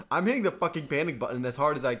I'm hitting the fucking panic button as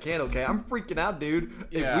hard as I can, okay? I'm freaking out, dude.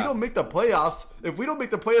 Yeah. If we don't make the playoffs,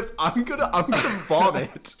 I'm gonna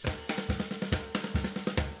vomit.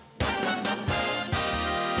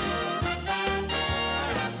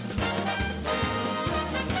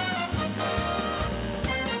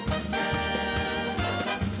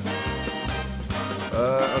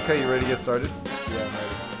 Okay, you ready to get started? Yeah,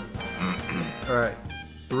 I'm ready. All right.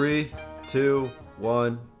 3, 2,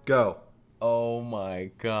 1, go. Oh my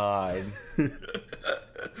god.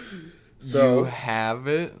 So, you have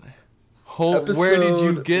it? Where did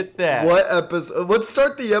you get that? What episode? Let's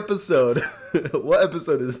start the episode. What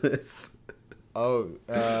episode is this? Oh,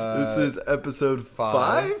 this is episode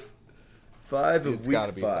 5? 5 of It's week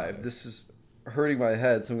gotta be 5. five. This is hurting my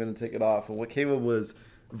head, so I'm going to take it off. And what Caleb was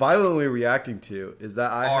violently reacting to is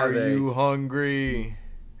that I Are have you a hungry?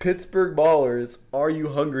 Pittsburgh Maulers Are You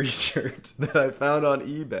Hungry shirt that I found on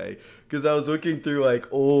eBay because I was looking through like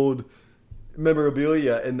old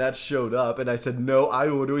memorabilia and that showed up, and I said no. I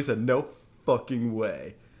literally said no fucking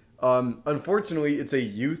way. Unfortunately, it's a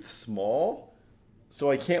youth small, so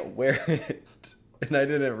I can't wear it, and I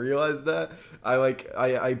didn't realize that.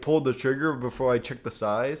 I pulled the trigger before I checked the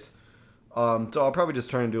size. So I'll probably just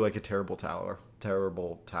try and do like a terrible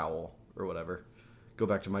towel or whatever. Go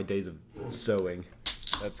back to my days of sewing.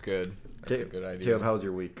 That's good. That's a good idea. Caleb, how was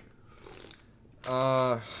your week?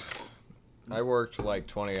 I worked like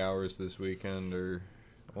 20 hours this weekend, or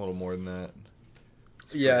a little more than that.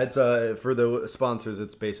 Yeah, it's for the sponsors,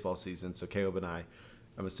 it's baseball season, so Caleb and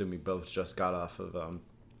I'm assuming both just got off of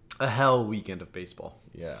a hell weekend of baseball.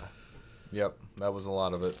 Yeah. Yep, that was a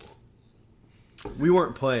lot of it. We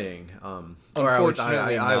weren't playing.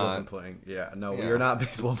 Unfortunately, I not. wasn't playing. Yeah, no, Yeah. we are not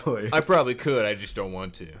baseball players. I probably could, I just don't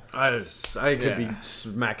want to. I could be Yeah.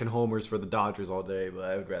 smacking homers for the Dodgers all day, but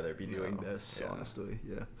I would rather be doing this, yeah. honestly.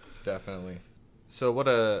 Yeah. Definitely. So what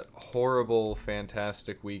a horrible,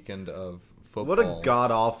 fantastic weekend of football. What a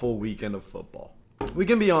god-awful weekend of football. We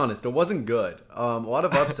can be honest, it wasn't good. A lot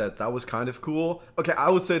of upsets. That was kind of cool. Okay,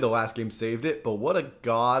 I would say the last game saved it, but what a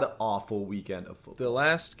god-awful weekend of football. The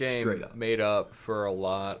last Straight game up. made up for a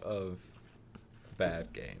lot of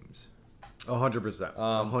bad games. 100%.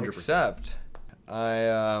 100%. Except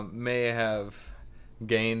I may have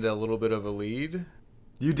gained a little bit of a lead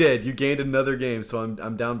You did. You gained another game, so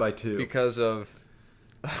I'm down by 2. because of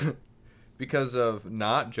because of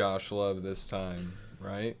not Josh Love this time,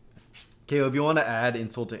 right? Caleb, you want to add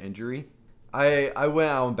insult to injury? I went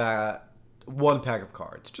out and bought 1 pack of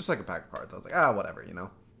cards, just like a pack of cards. I was like, whatever, you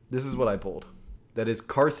know. This is what I pulled. That is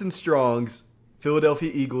Carson Strong's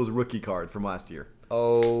Philadelphia Eagles rookie card from last year.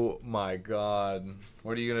 Oh my god.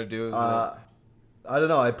 What are you going to do with it? I don't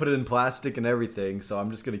know. I put it in plastic and everything, so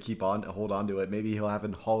I'm just going to hold on to it. Maybe he'll have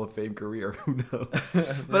a Hall of Fame career. Who knows?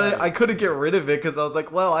 But I couldn't get rid of it because I was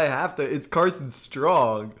like, well, I have to. It's Carson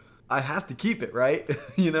Strong. I have to keep it, right?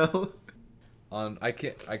 You know? I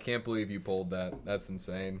can't believe you pulled that. That's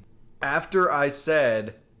insane. After I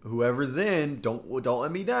said, whoever's in, don't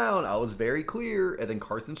let me down, I was very clear, and then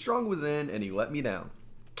Carson Strong was in, and he let me down.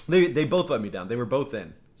 They both let me down. They were both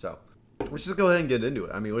in. So let's just go ahead and get into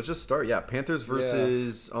it. I mean, let's just start. Yeah, Panthers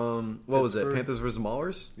versus what was it? Pittsburgh. Panthers versus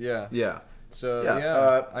Maulers? Yeah. Yeah. So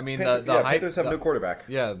Yeah. I mean Pan- the hype, Panthers have no quarterback.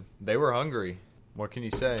 Yeah, they were hungry. What can you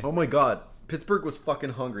say? Oh my God, Pittsburgh was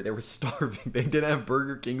fucking hungry. They were starving. They didn't have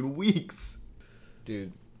Burger King in weeks.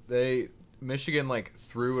 Dude, Michigan like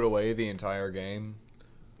threw it away the entire game.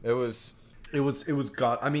 It was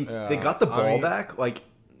God. I mean, Yeah. they got the ball I mean- back. Like,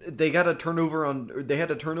 they got a turnover they had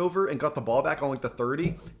a turnover and got the ball back on like the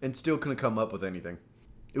 30 and still couldn't come up with anything.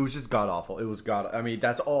 It was just god awful. I mean,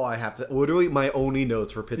 that's all I have to. Literally, my only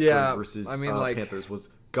notes for Pittsburgh versus Panthers was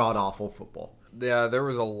god awful football. Yeah, there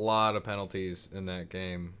was a lot of penalties in that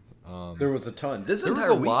game. There was a ton. This There was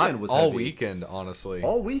entire a lot weekend was all heavy. weekend, honestly.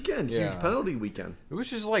 All weekend, Yeah. huge penalty weekend. It was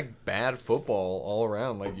just like bad football all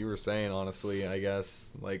around, like you were saying. Honestly, I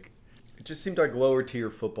guess like It just seemed like lower tier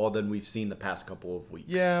football than we've seen the past couple of weeks.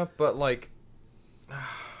 yeah, but like I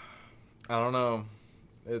don't know.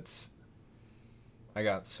 I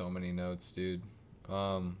got so many notes, dude.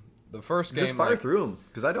 The first game, Just fire through them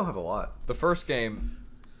because I don't have a lot. The first game,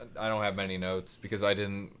 I don't have many notes because I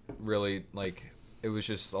didn't really like. It was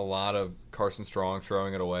just a lot of Carson Strong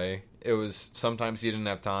throwing it away. It was sometimes he didn't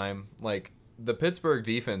have time. Like the Pittsburgh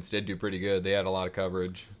defense did do pretty good. They had a lot of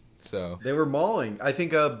coverage, so They were mauling. I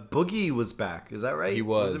think Boogie was back. Is that right? he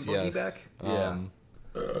was. Wasn't Boogie Yes. back? Yeah.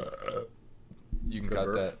 You can Good cut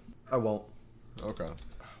burp. that. I won't. Okay.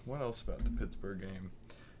 What else about the Pittsburgh game?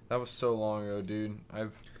 That was so long ago, dude.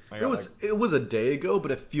 It was a day ago,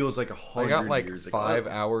 but it feels like I 100 got like years 5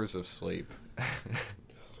 ago. hours of sleep.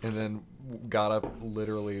 and then got up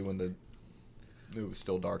literally when it was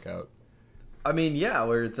still dark out. I mean, yeah,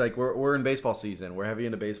 where it's like we're in baseball season. We're heavy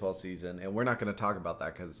into baseball season, and we're not going to talk about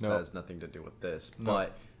that because that has nothing to do with this. No.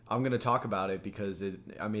 But I'm going to talk about it because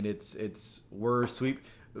we're sweep.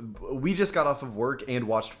 We just got off of work and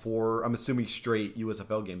watched 4, I'm assuming, straight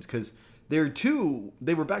USFL games because they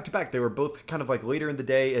were back to back. They were both kind of like later in the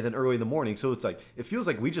day and then early in the morning. So it's like it feels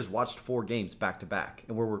like we just watched 4 games back to back,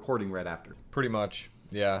 and we're recording right after. Pretty much,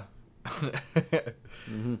 yeah.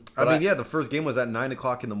 Mm-hmm. I mean, the first game was at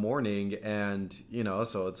 9:00 in the morning, and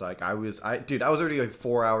so it's like I was already like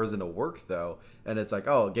 4 hours into work though, and it's like,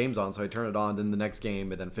 oh, game's on, so I turn it on, then the next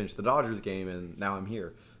game, and then finish the Dodgers game, and now I'm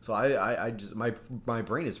here. So I just my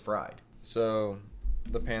brain is fried. So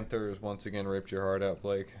the Panthers once again ripped your heart out,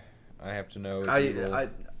 Blake. I have to know.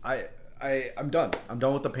 I'm done. I'm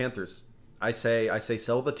done with the Panthers. I say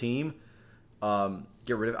sell the team.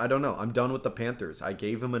 Get rid of. I don't know. I'm done with the Panthers. I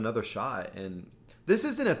gave them another shot, and this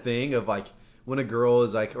isn't a thing of like when a girl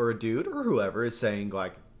is like, or a dude or whoever is saying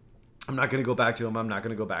like, I'm not going to go back to him. I'm not going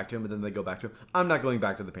to go back to him, and then they go back to him. I'm not going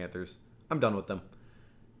back to the Panthers. I'm done with them.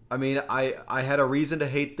 I mean, I had a reason to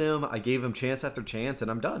hate them. I gave them chance after chance, and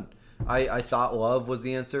I'm done. I thought Love was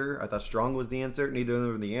the answer. I thought Strong was the answer. Neither of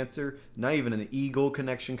them were the answer. Not even an Eagle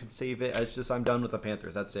connection could save it. It's just I'm done with the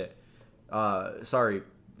Panthers. That's it. Sorry.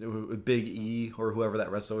 Big E or whoever that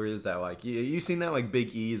wrestler is that like you seen that like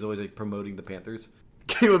Big E is always like promoting the Panthers.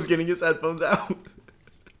 Caleb's getting his headphones out.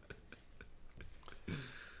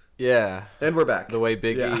 Yeah, and we're back. The way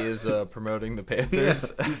Big E is promoting the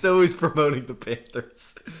Panthers. Yeah, he's always promoting the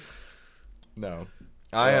Panthers. No,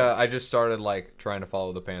 I just started like trying to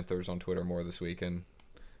follow the Panthers on Twitter more this weekend.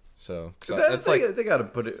 So that's like they got to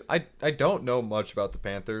put it. I don't know much about the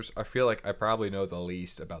Panthers. I feel like I probably know the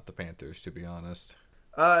least about the Panthers, to be honest.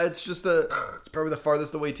 It's just it's probably the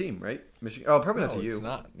farthest away team, right? Michigan. Oh, probably not to you. It's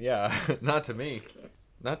not. Yeah, not to me.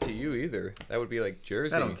 Not to you either. That would be like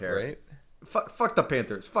Jersey, I don't care. Right? Fuck the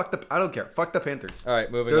Panthers. I don't care. Fuck the Panthers. All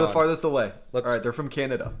right, moving on. They're the farthest away. All right, they're from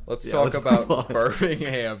Canada. Let's talk about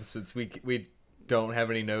Birmingham since we don't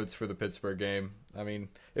have any notes for the Pittsburgh game. I mean,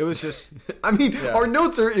 it was just. I mean, our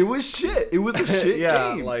notes are. It was shit. It was a shit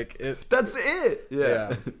yeah, game. like it. That's it.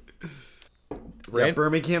 Yeah.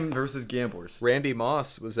 Birmingham versus Gamblers. Randy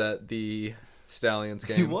Moss was at the Stallions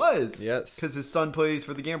game. He was. Yes. Because his son plays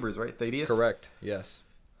for the Gamblers, right? Thaddeus? Correct. Yes.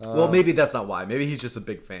 Well, maybe that's not why. Maybe he's just a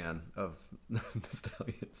big fan of the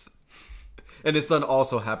Stallions. And his son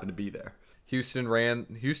also happened to be there. Houston ran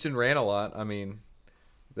a lot. I mean,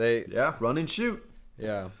 they... Yeah, run and shoot.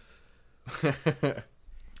 Yeah.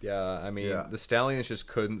 Yeah, I mean, the Stallions just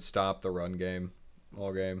couldn't stop the run game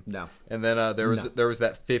all game. No. And then there was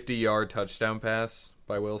that 50-yard touchdown pass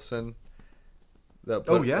by Wilson that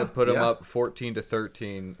put him up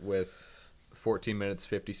 14-13 with 14 minutes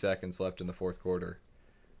 50 seconds left in the fourth quarter.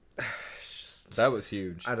 That was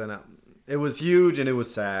huge. I don't know. It was huge and it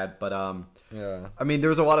was sad, but yeah. I mean, there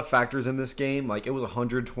was a lot of factors in this game. Like it was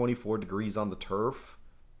 124 degrees on the turf.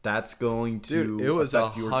 That's going to it was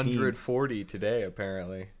affect 140 today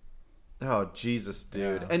apparently. Oh, Jesus,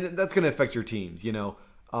 dude. Yeah. And that's going to affect your teams, you know.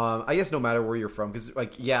 I guess no matter where you're from, because,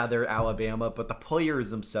 like, yeah, they're Alabama, but the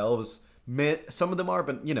players themselves, some of them are,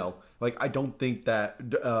 but, you know, like, I don't think that,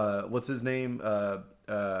 what's his name?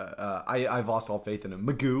 I've lost all faith in him.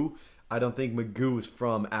 Magoo. I don't think Magoo is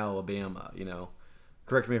from Alabama, you know.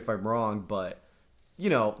 Correct me if I'm wrong, but,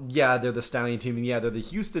 you know, yeah, they're the Stallion team, and yeah, they're the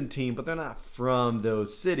Houston team, but they're not from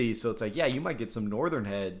those cities, so it's like, yeah, you might get some northern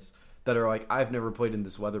heads that are like, I've never played in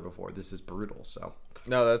this weather before. This is brutal. So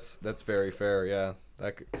no, that's very fair. Yeah,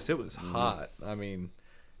 because it was hot. I mean,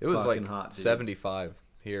 it was fucking like hot, dude. 75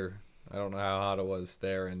 here. I don't know how hot it was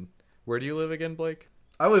there. And where do you live again, Blake?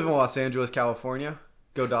 I live in Los Angeles, California.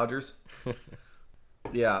 Go Dodgers.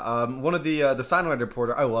 Yeah, one of the sideline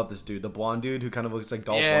reporter. I love this dude, the blonde dude who kind of looks like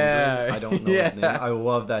Dolph Lundgren. I don't know his name. I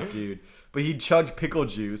love that dude. But he chugged pickle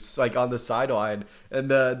juice like on the sideline, and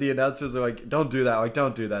the announcers are like, "Don't do that! Like,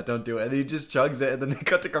 don't do that! Don't do it!" And he just chugs it, and then they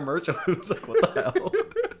cut to commercial. It was like, "What the hell?"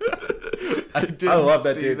 I love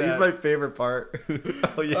that dude. He's my favorite part.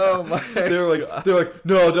 Oh yeah. Oh my. They're like,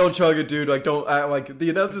 "No, don't chug it, dude. Like, don't." Like the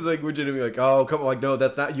announcers like legitimately like, "Oh, come on! Like, no,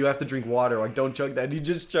 that's not. You have to drink water. Like, don't chug that." And he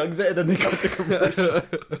just chugs it, and then they cut to commercial.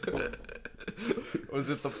 Was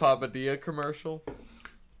it the Papadilla commercial?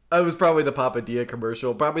 It was probably the Papadilla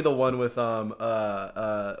commercial. Probably the one with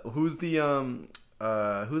who's the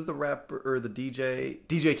rapper or the DJ?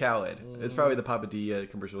 DJ Khaled. It's probably the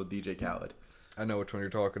Papadilla commercial with DJ Khaled. I know which one you're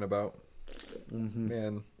talking about. Mm-hmm.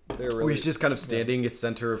 Man, they're really. Where he's just kind of standing at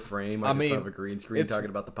center of frame, like in front of a green screen, talking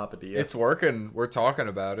about the Papadilla. It's working. We're talking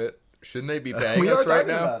about it. Shouldn't they be paying We us are right talking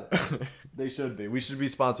now? about it. They should be. We should be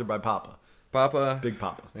sponsored by Papa. Papa. Big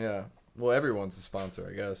Papa. Yeah. Well, everyone's a sponsor,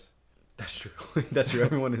 I guess. That's true. That's true.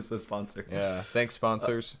 Everyone is a sponsor. Yeah. Thanks,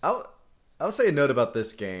 sponsors. I'll say a note about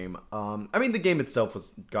this game. I mean, the game itself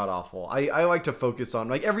was god awful. I like to focus on,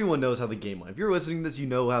 like, everyone knows how the game went. If you're listening to this, you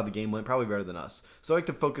know how the game went, probably better than us. So I like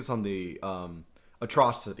to focus on the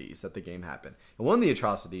atrocities that the game happened. And one of the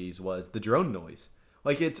atrocities was the drone noise.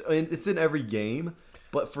 Like, it's in every game,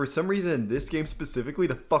 but for some reason in this game specifically,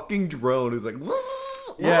 the fucking drone is like,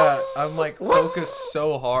 yeah, I'm like focused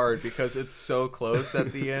so hard because it's so close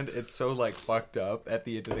at the end. It's so like fucked up at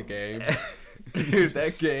the end of the game. Dude,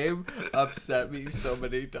 that game upset me so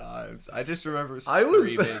many times. I just remember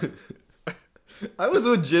screaming. I was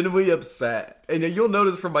legitimately upset. And you'll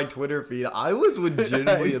notice from my Twitter feed, I was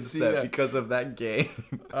legitimately upset because of that game.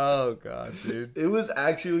 Oh, God, dude. It was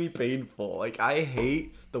actually painful. Like, I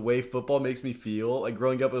hate the way football makes me feel. Like,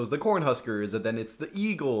 growing up, it was the Cornhuskers, and then it's the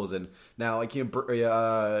Eagles, and now I can't...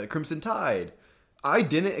 Crimson Tide. I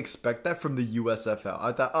didn't expect that from the USFL.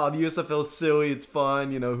 I thought, oh, the USFL is silly, it's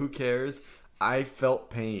fun, you know, who cares? I felt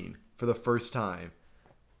pain for the first time.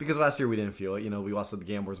 Because last year we didn't feel it, you know, we lost to the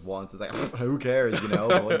Gamblers once. It's like, who cares, you know?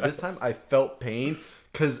 But like, this time I felt pain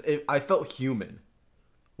because I felt human.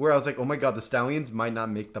 Where I was like, oh my God, the Stallions might not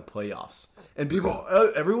make the playoffs. And people,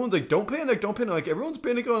 everyone's like, don't panic, don't panic. Like, everyone's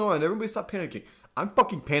panicking on. Everybody stop panicking. I'm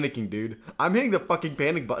fucking panicking, dude. I'm hitting the fucking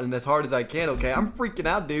panic button as hard as I can, okay? I'm freaking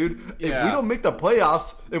out, dude. Yeah. If we don't make the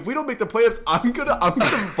playoffs, I'm gonna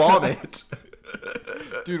vomit.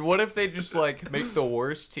 Dude, what if they just like make the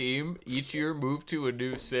worst team each year move to a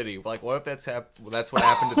new city? Like, what if that's what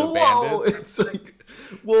happened to the Bandits? It's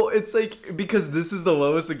like because this is the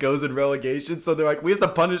lowest it goes in relegation, so they're like, we have to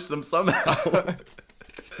punish them somehow.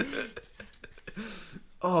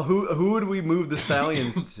 Oh, who would we move the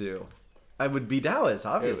Stallions to? I would be Dallas,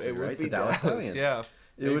 obviously, it would right? be The Dallas Stallions. Yeah.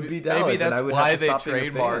 It would be Dallas. Maybe that's why they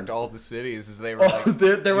trademarked all the cities, is they were like,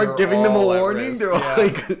 they're like giving them a warning. Risk.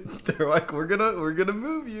 They're like, we're gonna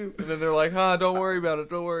move you. And then they're like, don't worry about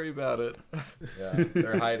it. Don't worry about it. Yeah,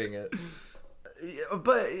 they're hiding it.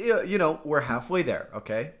 But you know, we're halfway there.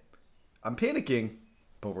 Okay, I'm panicking,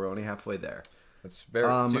 but we're only halfway there. It's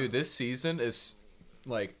very dude. This season is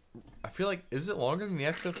like, I feel like, is it longer than the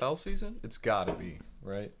XFL season? It's got to be,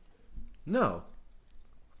 right? No,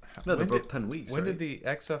 they're both 10 weeks. When right? did the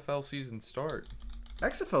XFL season start?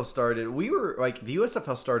 XFL started. We were like the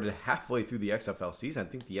USFL started halfway through the XFL season. I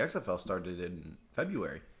think the XFL started in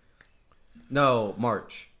February. No,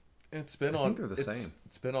 March. It's been I think they're the same.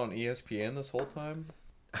 It's been on ESPN this whole time.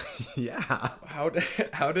 Yeah. How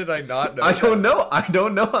did I not know? I don't know. I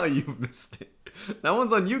don't know how you've missed it. That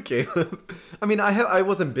one's on you, Caleb. I mean, I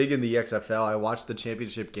wasn't big in the XFL. I watched the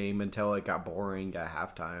championship game until it got boring at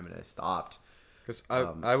halftime, and I stopped. Because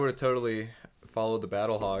I would have totally followed the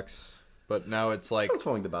Battlehawks, but now it's like I was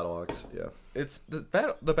following the Battlehawks. Yeah, it's the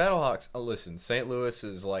Battlehawks. Oh, listen, St. Louis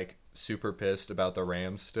is like super pissed about the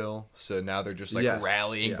Rams still, so now they're just like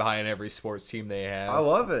rallying behind every sports team they have. I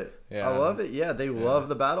love it. Yeah. I love it. Yeah, they love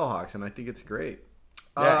the Battlehawks, and I think it's great.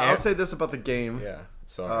 I'll say this about the game. Yeah,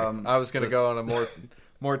 sorry. I was gonna go on a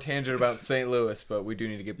more tangent about St. Louis, but we do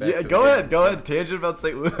need to get back. Yeah, to go the ahead. Go ahead. Tangent about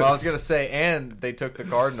St. Louis. Well, I was gonna say, and they took the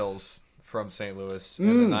Cardinals from St. Louis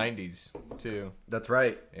in the 90s too. That's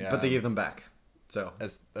right. Yeah. But they gave them back. So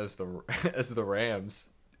as the Rams.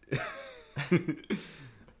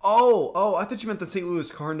 Oh, I thought you meant the St. Louis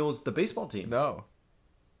Cardinals, the baseball team. No.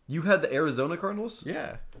 You had the Arizona Cardinals?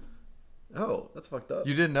 Yeah. Oh, that's fucked up.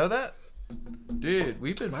 You didn't know that? Dude,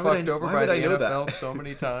 we've been fucked over by the NFL so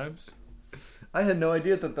many times. I had no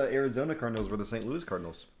idea that the Arizona Cardinals were the St. Louis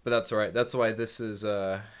Cardinals. But that's all right. That's why this is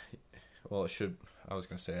I was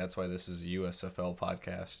going to say that's why this is a USFL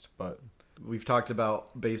podcast, but we've talked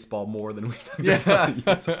about baseball more than we've talked about the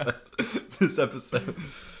USFL this episode.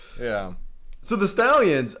 Yeah. So the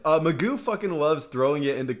Stallions, Magoo fucking loves throwing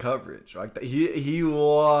it into coverage. Like he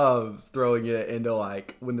loves throwing it into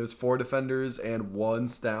like when there's 4 defenders and 1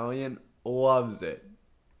 Stallion. Loves it.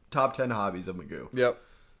 Top 10 hobbies of Magoo. Yep.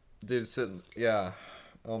 Dude, yeah.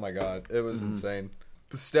 Oh my God, it was insane.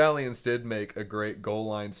 The Stallions did make a great goal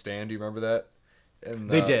line stand. Do you remember that? And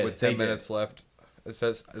they did. With 10 minutes left. It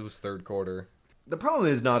says it was third quarter. The problem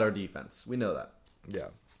is not our defense. We know that. Yeah.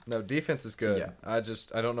 No, defense is good. Yeah. I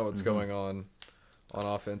don't know what's going on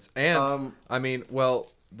offense. And I mean,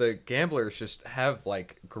 well, the Gamblers just have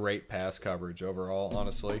like great pass coverage overall,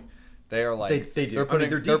 honestly. They are like they do. They're putting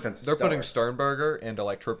their defense they're putting Sternberger into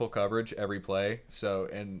like triple coverage every play. So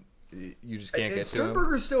and you just can't get to him.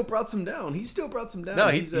 Sternberger still brought some down. He still brought some down. No,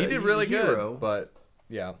 he did really good. But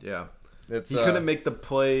yeah. Yeah. It's he couldn't make the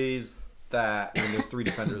plays that when there's 3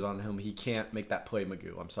 defenders on him, he can't make that play,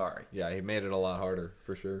 Magoo. I'm sorry. Yeah, he made it a lot harder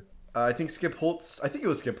for sure. I think Skip Holtz, or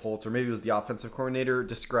maybe it was the offensive coordinator,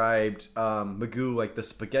 described Magoo like the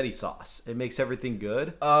spaghetti sauce. It makes everything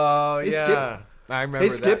good. Oh, Hey, yeah. Skip. I remember Hey,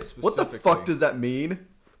 that Skip, what specifically. the fuck does that mean?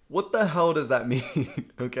 What the hell does that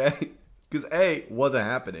mean? Okay? Because A, wasn't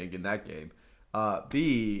happening in that game.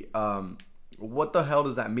 B, what the hell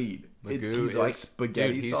does that mean? He's like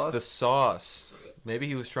spaghetti dude, sauce? he's the sauce. Maybe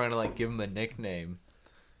he was trying to like give him a nickname.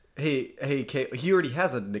 Hey, he already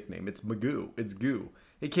has a nickname. It's Magoo. It's Goo.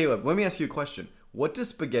 Hey, Caleb, let me ask you a question. What does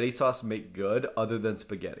spaghetti sauce make good other than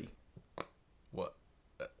spaghetti? What?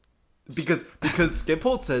 Because Skip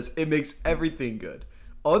Holtz says it makes everything good.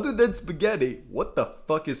 Other than spaghetti, what the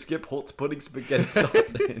fuck is Skip Holtz putting spaghetti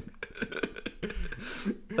sauce in?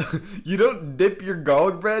 You don't dip your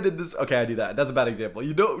garlic bread in this... Okay, I do that. That's a bad example.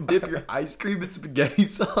 You don't dip your ice cream in spaghetti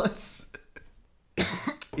sauce?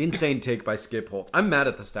 Insane take by Skip Holtz. I'm mad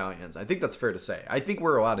at the Stallions. I think that's fair to say. I think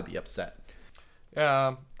we're allowed to be upset.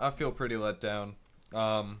 Yeah, I feel pretty let down.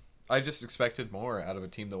 I just expected more out of a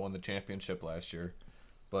team that won the championship last year.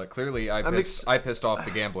 But clearly I pissed off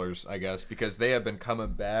the Gamblers, I guess, because they have been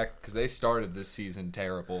coming back, because they started this season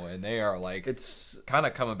terrible, and they are like kind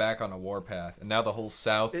of coming back on a warpath. And now the whole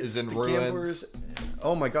South is in ruins. Gamblers.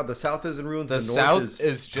 Oh my god, the South is in ruins. The North South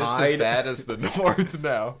is just tied. as bad as the North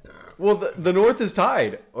now. Well, the North is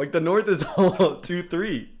tied. Like, the North is all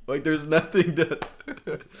 2-3. Like, there's nothing to...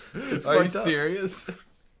 Are you serious?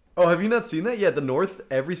 Oh, have you not seen that? Yeah, the North,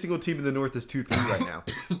 every single team in the North is 2-3 right now.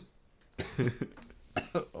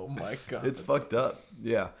 Oh my god. It's fucked up.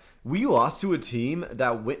 Yeah. We lost to a team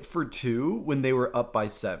that went for 2 when they were up by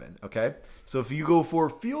 7, okay? So if you go for a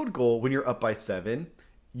field goal when you're up by 7,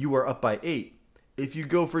 you are up by 8. If you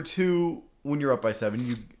go for 2 when you're up by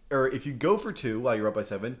 7, if you go for 2 while you're up by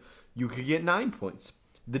 7, you could get 9 points.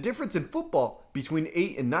 The difference in football between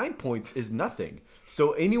 8 and 9 points is nothing.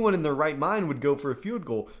 So anyone in their right mind would go for a field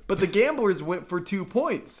goal. But the Gamblers went for 2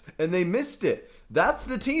 points, and they missed it. That's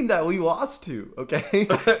the team that we lost to, okay?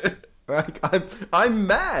 Like, I'm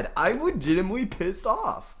mad. I'm legitimately pissed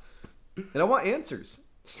off. And I want answers.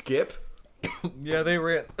 Skip. Yeah, they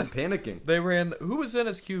ran... I'm panicking. They ran... Who was in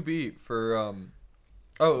as QB for...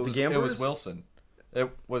 Oh, it was Wilson. It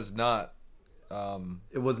was not...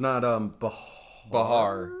 It was not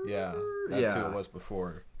Bahar. Yeah, that's who it was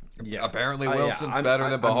before. Yeah, apparently Wilson's better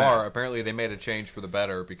than Bahar. Apparently they made a change for the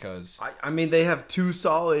better because I mean they have 2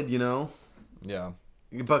 solid, you know. Yeah,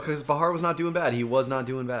 because Bahar was not doing bad. He was not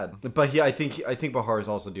doing bad. But I think Bahar is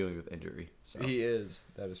also dealing with injury. So. He is.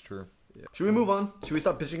 That is true. Yeah. Should we move on? Should we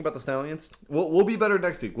stop bitching about the Stallions? We'll be better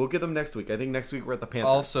next week. We'll get them next week. I think next week we're at the Panthers.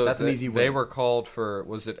 Also, that's an easy win. They were called for,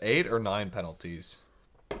 was it 8 or 9 penalties?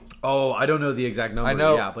 Oh, I don't know the exact number. I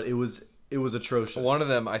know. Yeah, but it was atrocious. One of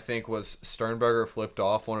them, I think, was Sternberger flipped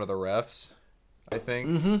off one of the refs. I think.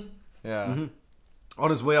 Mm-hmm. Yeah. Mm-hmm. On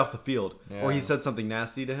his way off the field, yeah. Or he said something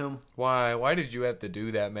nasty to him. Why? Why did you have to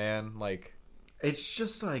do that, man? Like, it's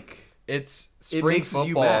just like it's spring makes football.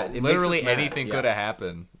 you mad. It Literally makes us mad. anything could have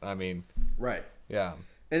happened. I mean, right. Yeah.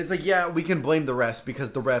 And it's like, yeah, we can blame the refs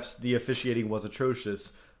because the officiating was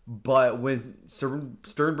atrocious. But when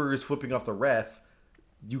Sternberger's flipping off the ref,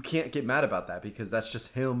 you can't get mad about that because that's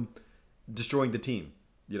just him destroying the team,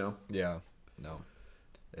 you know? Yeah. No.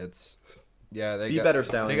 It's... Yeah, Be better,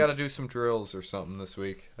 Stallions. They got to do some drills or something this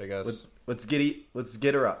week, I guess. Let's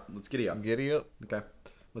get her up. Let's giddy up. Giddy up? Okay.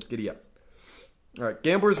 Let's giddy up. All right,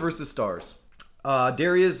 Gamblers versus Stars.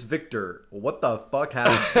 Darius Victor. What the fuck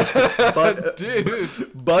happened? Dude.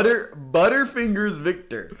 Butterfingers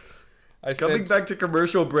Victor. Coming back to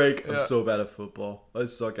commercial break. Yeah. I'm so bad at football. I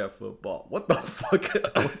suck at football. What the fuck?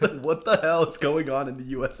 What the hell is going on in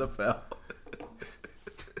the USFL?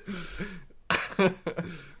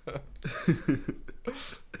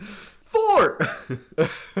 4.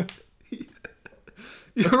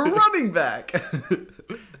 You're a running back.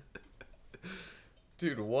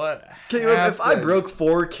 Dude, what? Caleb, if I broke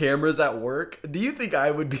 4 cameras at work, do you think I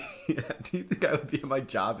would be? Do you think I would be in my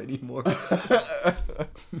job anymore?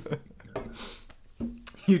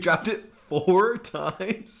 You dropped it 4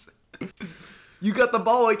 times. You got the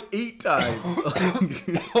ball like 8 times.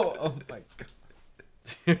 Oh my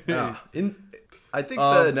god. I think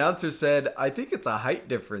the announcer said, I think it's a height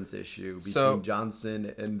difference issue between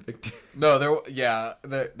Johnson and Victor. No, yeah,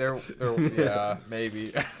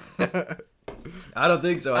 maybe. I don't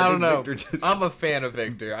think so. I don't know. Victor I'm a fan of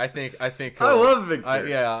Victor. I think. I love Victor.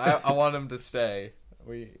 I want him to stay.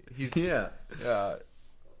 He's yeah.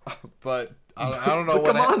 But I don't know.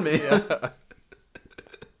 But come on, man. Yeah.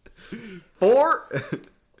 4.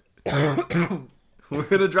 We're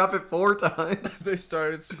gonna drop it 4 times. They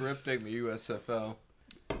started scripting the USFL.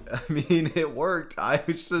 I mean, it worked. I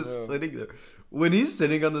was just sitting there. When he's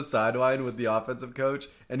sitting on the sideline with the offensive coach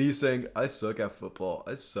and he's saying, I suck at football.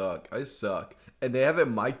 I suck. And they have it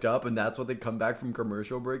mic'd up and that's what they come back from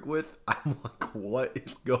commercial break with. I'm like, what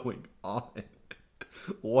is going on?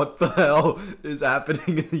 What the hell is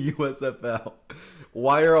happening in the USFL?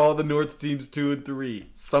 Why are all the North teams 2 and 3?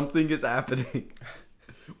 Something is happening.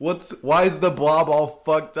 Why is the Blob all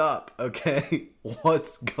fucked up? Okay,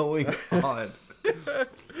 what's going on?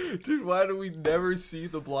 Dude, why do we never see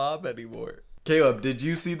the Blob anymore? Caleb, did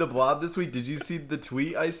you see the Blob this week? Did you see the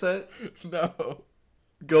tweet I sent? No.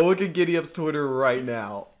 Go look at Giddy Up's Twitter right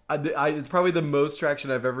now. It's probably the most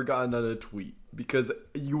traction I've ever gotten on a tweet because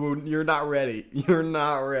you're not ready. You're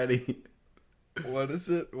not ready. What is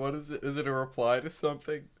it? Is it a reply to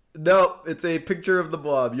something? No, it's a picture of the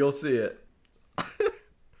Blob. You'll see it.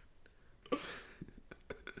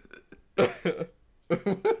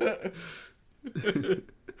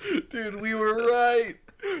 Dude, we were right.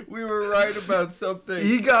 We were right about something.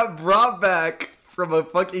 He got brought back from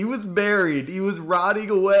he was buried. He was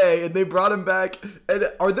rotting away, and they brought him back.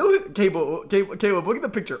 And are those Caleb? Look at the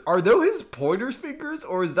picture. Are those his pointer's fingers,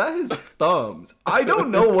 or is that his thumbs? I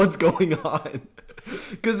don't know what's going on.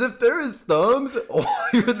 Because if they're his thumbs, why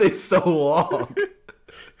are they so long?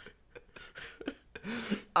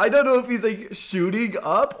 I don't know if he's like shooting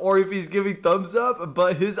up or if he's giving thumbs up,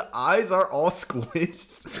 but his eyes are all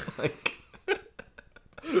squished.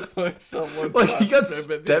 Like someone he got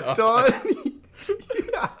stepped on.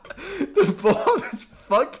 Yeah, the Blob is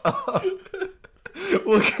fucked up.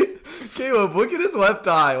 Caleb, look at his left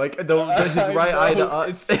eye, like his right eye to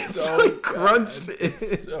us. It's so like crunched in.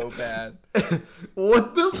 It's so bad.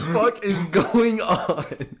 What the fuck is going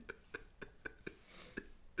on?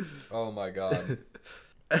 Oh my god.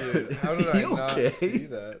 Dude, how did I not see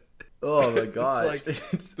that? Oh my god.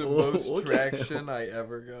 It's the most traction I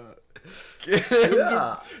ever got.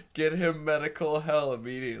 Get him medical hell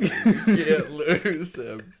immediately. You can't lose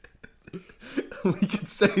him. We can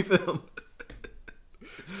save him.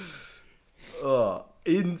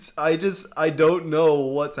 I don't know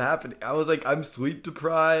what's happening. I was like, I'm sleep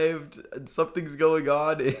deprived and something's going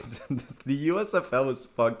on. The USFL is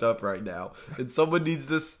fucked up right now and someone needs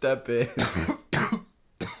to step in.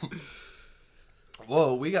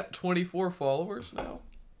 Whoa, we got 24 followers now.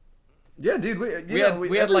 Yeah, dude, we had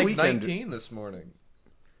like weekend, 19 this morning.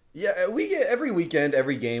 Yeah, we get every weekend,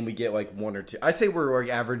 every game we get like 1 or 2. I say we're like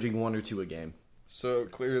averaging 1 or 2 a game. So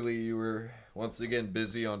clearly you were once again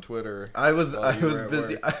busy on Twitter. I was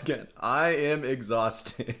busy again. I am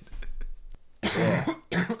exhausted.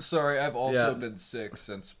 Sorry, I've also been sick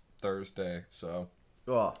since Thursday, so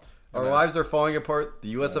our lives are falling apart.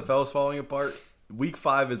 The USFL is falling apart. Week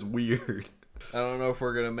 5 is weird. I don't know if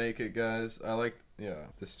we're gonna make it, guys. I like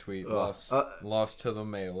this tweet. Lost to the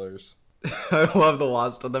Mailers. I love the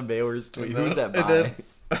lost to the Mailers tweet. Who's that by?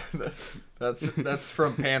 That's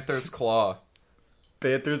from Panther's Claw.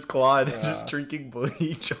 Panther's Claw, just drinking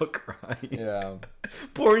bleach while crying. Yeah.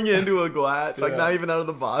 Pouring it into a glass, like not even out of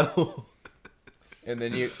the bottle. And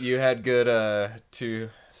then you had good 2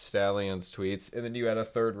 Stallions tweets, and then you had a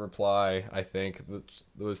third reply, I think, that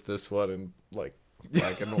was this one in like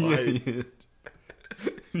black and white.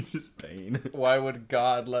 Just pain. Why would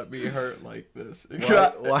God let me hurt like this?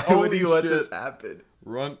 Why would he let this happen?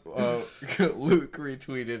 Luke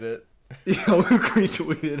retweeted it. Yeah, Luke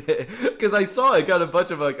retweeted it. Because I saw it, got a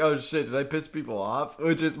bunch of like, oh shit, did I piss people off?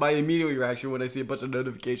 Which is my immediate reaction when I see a bunch of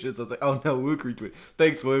notifications. I was like, oh no, Luke retweeted.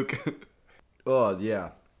 Thanks, Luke. Oh,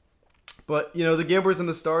 yeah. But, the Gamblers and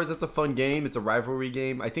the Stars, that's a fun game. It's a rivalry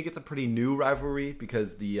game. I think it's a pretty new rivalry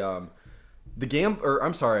because the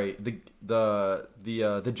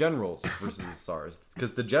Generals versus the Stars.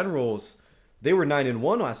 Because the Generals, they were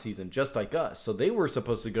 9-1 last season, just like us. So they were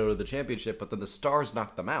supposed to go to the championship, but then the Stars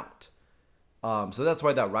knocked them out. So that's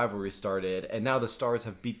why that rivalry started. And now the Stars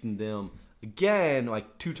have beaten them again,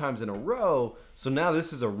 like 2 times in a row. So now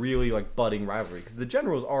this is a really like budding rivalry because the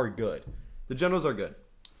Generals are good. The Generals are good.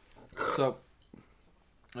 So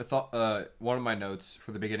I thought one of my notes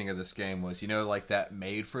for the beginning of this game was, like that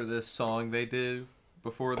made for this song they did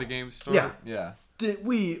before the game started. Yeah.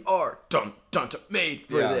 We are made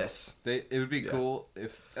for this. It would be cool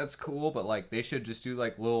if that's cool, but like they should just do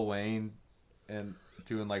like Lil Wayne and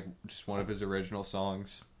doing like just one of his original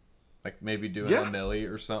songs, like maybe doing a Millie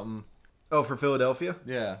or something. Oh, for Philadelphia?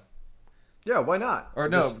 Yeah. Yeah, why not? Or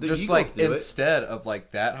no, just like instead of like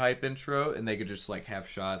that hype intro, and they could just like have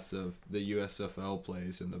shots of the USFL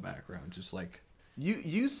plays in the background, just like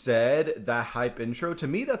You said that hype intro. To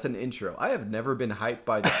me, that's an intro. I have never been hyped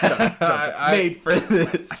by the made for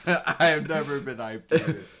this. I have never been hyped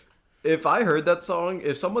either. If I heard that song,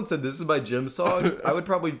 if someone said this is my gym song, I would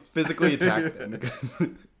probably physically attack them because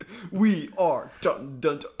we are dun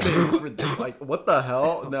dun dun made for this. Like, what the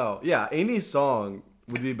hell? No, yeah, any song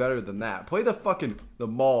would be better than that. Play the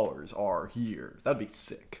Maulers Are Here. That'd be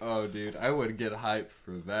sick. Oh, dude, I would get hyped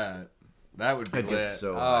for that. That would be I'd lit. get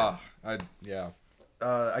so yeah.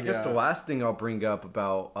 I guess the last thing I'll bring up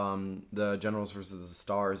about the Generals versus the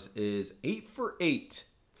Stars is 8 for 8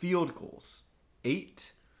 field goals.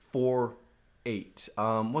 8 for 8.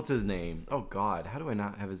 What's his name? Oh God, how do I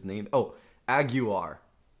not have his name? Oh, Aguilar.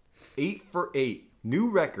 8 for 8, new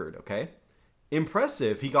record. Okay,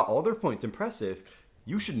 impressive. He got all their points. Impressive.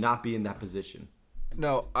 You should not be in that position.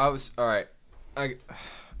 No, I was all right. All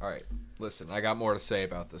right. Listen, I got more to say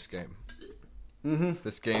about this game.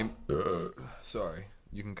 This game. Sorry,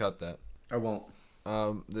 you can cut that. I won't.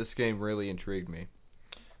 This game really intrigued me.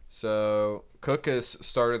 So Cookus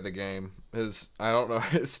started the game. His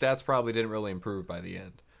stats probably didn't really improve by the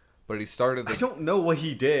end, but he started. I don't know what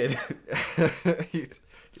he did.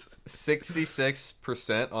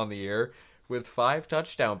 66% on the year with 5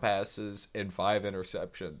 touchdown passes and 5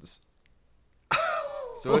 interceptions.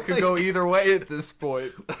 So it could go either way at this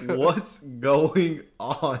point. What's going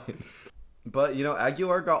on? But,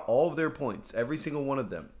 Aguilar got all of their points, every single one of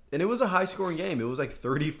them. And it was a high-scoring game. It was like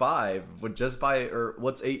 35, with just by, or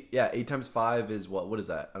what's 8? Yeah, 8 times 5 is what? What is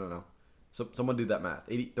that? I don't know. So someone do that math.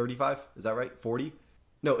 35? Is that right? 40?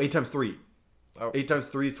 No, 8 times 3. Oh. 8 times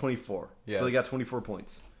 3 is 24. Yes. So they got 24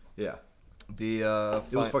 points. Yeah. It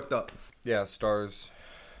was fucked up. Yeah, Stars.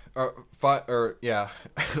 4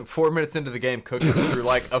 minutes into the game, Cookus threw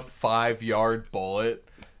like a 5-yard bullet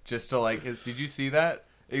just to did you see that?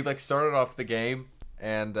 He started off the game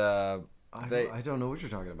and I don't know what you're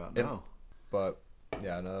talking about. No. But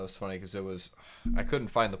yeah, no, that was funny because I couldn't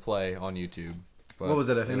find the play on YouTube. But what was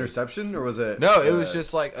it? An interception or was it? No, it was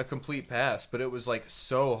just like a complete pass, but it was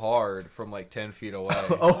so hard from 10 feet away.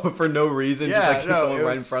 For no reason. Yeah, just someone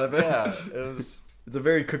right in front of it. Yeah, it was. It's a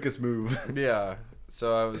very Cookus move. Yeah.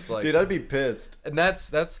 So I was like, dude, I'd be pissed. And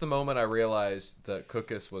that's the moment I realized that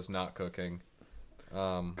Cookus was not cooking.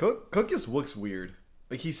 Cookus looks weird.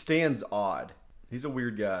 He stands odd. He's a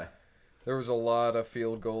weird guy. There was a lot of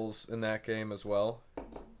field goals in that game as well.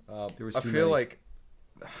 There was I feel like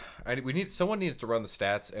someone needs to run the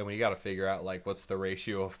stats, and we got to figure out what's the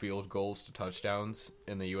ratio of field goals to touchdowns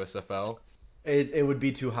in the USFL. It would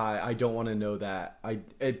be too high. I don't want to know that.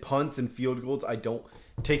 Punts and field goals, I don't.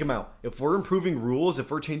 Take them out. If we're improving rules,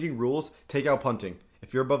 if we're changing rules, take out punting.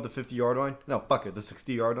 If you're above the 50-yard line, no, fuck it, the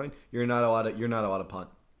 60-yard line, you're not allowed to punt.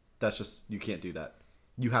 That's just, you can't do that.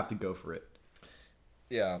 You have to go for it.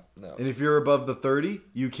 Yeah, no. And if you're above the 30,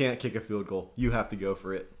 you can't kick a field goal. You have to go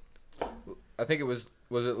for it. I think it was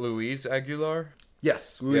it Luis Aguilar?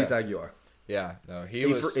 Yes, Luis Aguilar. Yeah, no, he 8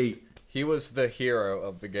 was for 8. He was the hero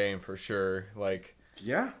of the game for sure.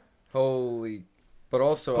 Yeah. Holy, but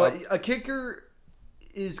also a kicker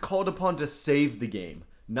is called upon to save the game,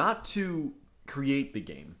 not to create the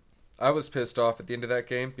game. I was pissed off at the end of that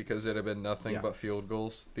game because it had been nothing but field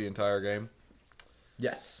goals the entire game.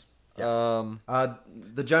 Yes. Yeah.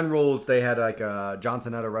 The Generals, they had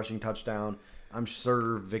Johnson had a rushing touchdown. I'm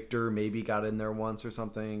sure Victor maybe got in there once or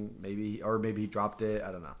something. Maybe he dropped it.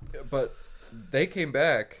 I don't know. But they came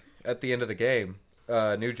back at the end of the game.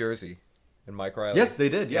 New Jersey and Mike Riley. Yes, they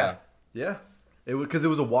did. Yeah. Because it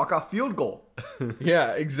was a walk-off field goal.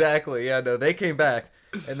 Yeah, exactly. Yeah, no, they came back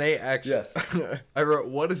and they actually. Yes. I wrote,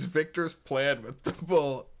 "What is Victor's plan with the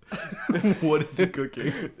ball?" What is he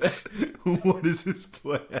cooking? What is his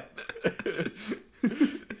plan?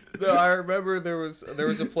 No, I remember there was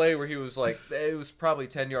a play where he was it was probably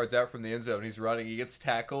 10 yards out from the end zone. He's running, he gets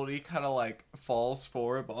tackled, he kind of falls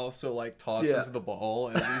forward, but also tosses the ball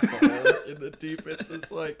and he falls. And the defense is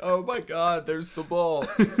oh my god, there's the ball.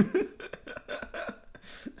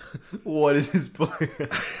 What is his plan?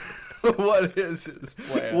 What is his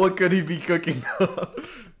plan? What could he be cooking up?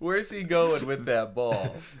 Where's he going with that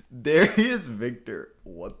ball? Darius Victor.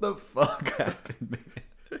 What the fuck happened, man?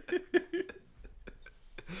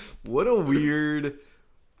 What a weird...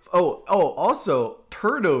 Oh, also,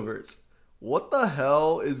 turnovers. What the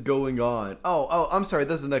hell is going on? Oh, I'm sorry.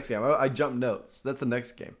 That's the next game. I jumped notes. That's the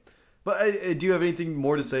next game. But do you have anything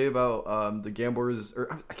more to say about the Gamblers?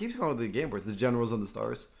 Or I keep calling them the Gamblers, the Generals and the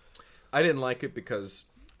Stars. I didn't like it because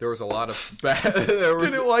there was a lot of bad...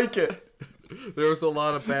 Didn't like it. There was a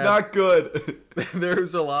lot of bad... Not good. There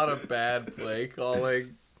was a lot of bad play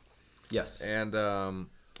calling. Yes. And a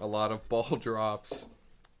lot of ball drops.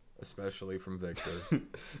 especially from Victor.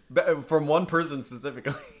 From one person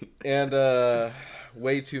specifically. And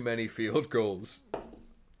way too many field goals.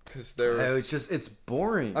 Because it's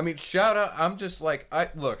boring. I mean, shout out. I'm just like,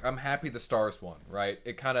 I'm happy the Stars won, right?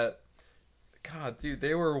 It kind of, God, dude,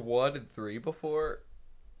 they were 1-3 before.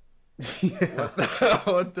 Yeah.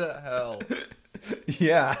 What the hell?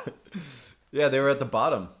 Yeah. Yeah, they were at the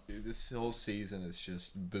bottom. Dude, this whole season is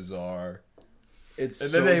just bizarre.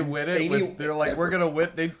 Then they win it. They're like, we're gonna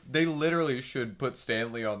win. They literally should put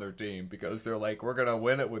Stanley on their team because they're like, we're gonna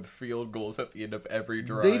win it with field goals at the end of every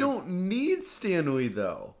drive. They don't need Stanley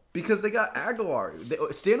though because they got Aguilar.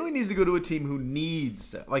 Stanley needs to go to a team who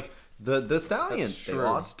needs like the Stallions. They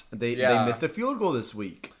lost. They missed a field goal this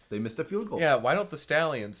week. They missed a field goal. Yeah, why don't the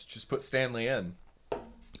Stallions just put Stanley in?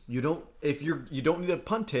 You don't need to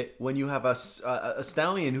punt it when you have a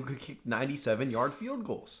Stallion who could kick 97-yard field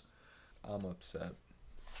goals. I'm upset.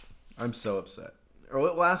 I'm so upset.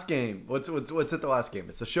 Last game. What's at the last game?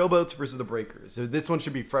 It's the Showboats versus the Breakers. So this one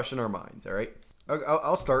should be fresh in our minds. All right.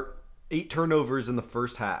 I'll start. 8 turnovers in the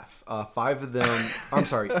first half. 5 of them. I'm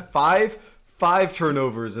sorry. Five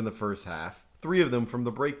turnovers in the first half. 3 of them from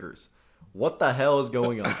the Breakers. What the hell is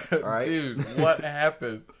going on? All right, dude. What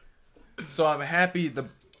happened? So I'm happy.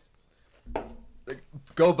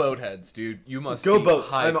 Go Boatheads, dude. You must go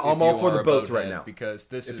Boats. I'm all for the Boats right now because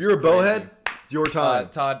if you're a Bowhead, it's your time.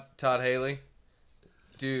 Todd Haley,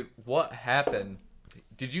 dude. What happened?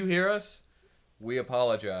 Did you hear us? We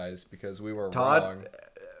apologize because we were wrong.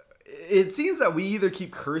 It seems that we either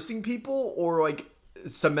keep cursing people or like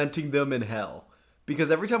cementing them in hell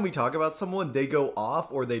because every time we talk about someone, they go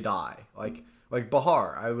off or they die. Like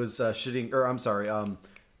Bahar. I was shitting, or I'm sorry,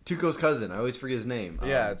 Tuco's cousin. I always forget his name.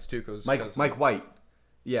 Yeah, it's Tuco's cousin. Mike White.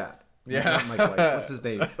 Yeah. Yeah. Mike White. What's his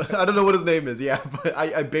name? I don't know what his name is. Yeah, but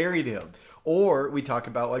I buried him. Or we talk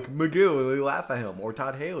about like Magoo and we laugh at him. Or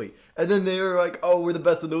Todd Haley. And then they're like, oh, we're the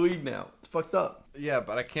best in the league now. It's fucked up. Yeah,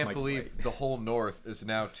 but I can't believe the whole North is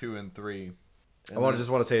now 2-3. Just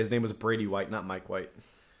want to say his name was Brady White, not Mike White.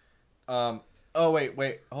 Oh,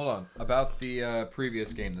 wait. Hold on. About the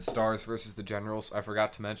previous game, the Stars versus the Generals, I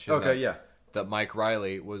forgot to mention that Mike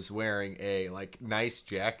Riley was wearing a nice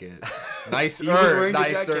jacket.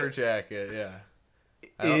 Nicer jacket, yeah.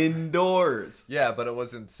 Indoors. Yeah, but it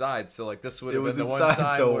was inside, so this would have been the one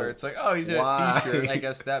time where it's like, oh, he's in a t-shirt. I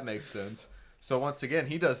guess that makes sense. So once again,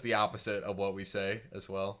 he does the opposite of what we say as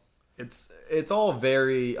well. It's all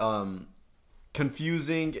very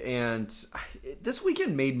confusing, and this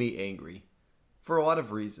weekend made me angry for a lot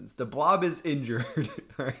of reasons. The Blob is injured,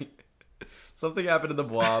 right? Something happened to the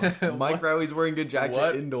Blob. Mike Riley's wearing a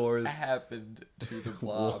jacket indoors. What happened to the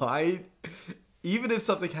Blob? Why? Even if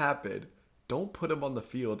something happened, don't put him on the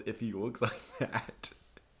field if he looks like that.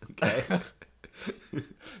 Okay?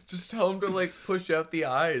 Just tell him to push out the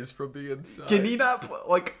eyes from the inside. Can he not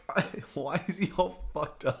why is he all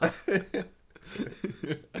fucked up?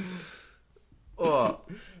 Oh,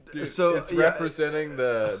 dude, so it's representing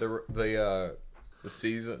the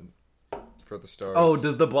season for the Stars. Oh,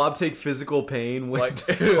 does the Blob take physical pain when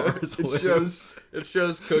the Stars lose? It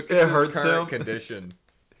shows Cookus' current condition.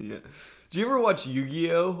 Yeah. Do you ever watch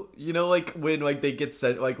Yu-Gi-Oh? You know, when they get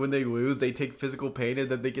sent, when they lose, they take physical pain and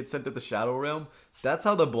then they get sent to the Shadow Realm. That's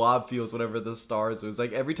how the Blob feels whenever the Stars lose.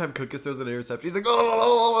 Every time Cookus throws an interception, he's like,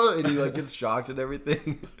 oh, and he gets shocked and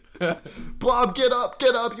everything. Blob, get up!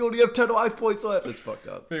 You only have 10 life points left. It's fucked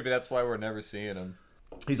up. Maybe that's why we're never seeing him.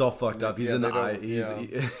 He's all fucked up. He's in the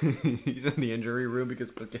he's in the injury room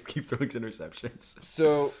because Cookus keeps throwing interceptions.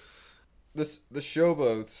 So, the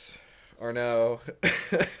Showboats are now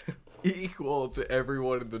equal to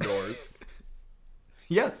everyone in the North.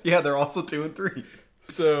 Yes, yeah, they're also 2-3.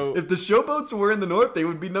 So if the Showboats were in the North, they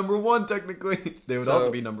would be number 1 technically. They would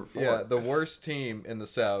also be number 4. Yeah, the worst team in the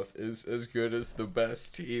South is as good as the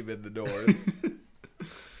best team in the North.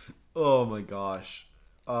 Oh my gosh.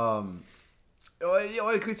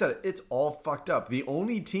 Like we said, it's all fucked up. The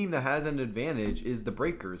only team that has an advantage is the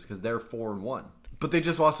Breakers because they're 4-1. But they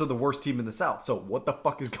just lost to the worst team in the South. So what the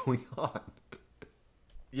fuck is going on?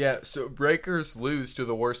 Yeah, so Breakers lose to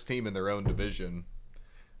the worst team in their own division.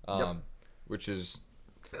 Which is...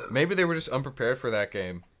 Maybe they were just unprepared for that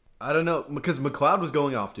game. I don't know, because McLeod was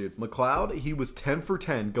going off, dude. McLeod, he was 10 for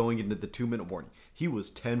 10 going into the 2-minute warning. He was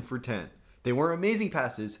 10 for 10. They weren't amazing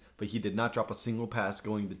passes, but he did not drop a single pass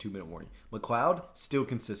going into the 2-minute warning. McLeod, still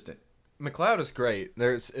consistent. McLeod is great.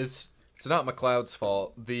 It's not McLeod's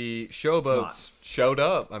fault. The Showboats showed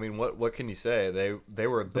up. I mean, what can you say? They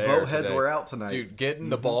were there. The Boatheads were out tonight. Dude, getting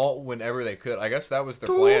the ball whenever they could. I guess that was their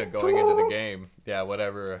plan going into the game. Yeah,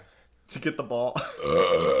 whatever. To get the ball.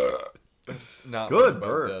 That's not Good what the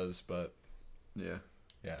boat does, but yeah.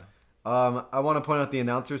 Yeah. I want to point out the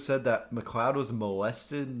announcer said that McLeod was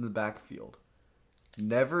molested in the backfield.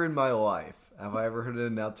 Never in my life have I ever heard an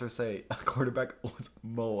announcer say a quarterback was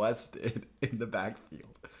molested in the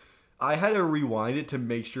backfield. I had to rewind it to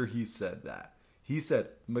make sure he said that. He said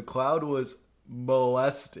McLeod was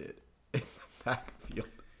molested in the backfield.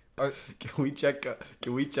 Can we check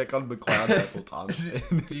on McLeod Ethel Thompson?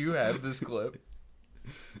 Do you have this clip?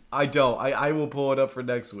 I don't. I will pull it up for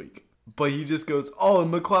next week. But he just goes, "Oh,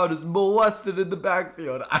 and McLeod is molested in the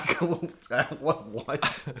backfield." I go,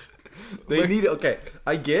 what? They need it. Okay,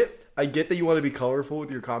 I get that you want to be colorful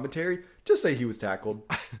with your commentary. Just say he was tackled.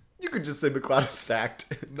 You could just say McLeod was sacked.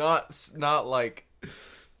 Not like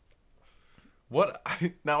what?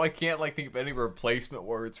 Now I can't think of any replacement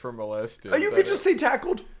words for molested. Oh, you could just say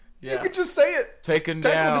tackled. Yeah. You could just say it. Taken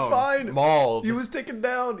down. Tackled is fine. Mauled. He was taken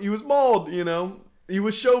down. He was mauled. He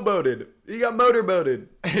was showboated. He got motorboated.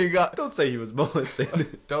 Don't say he was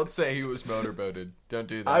molested. Don't say he was motorboated. Don't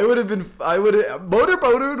do that.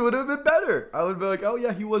 Motorboated would have been better. I would be like, oh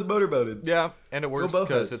yeah, he was motorboated. Yeah, and it works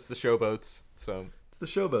because it's the showboats. So it's the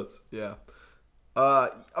showboats. Yeah.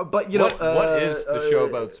 But what is the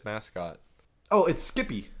showboats mascot? Oh, it's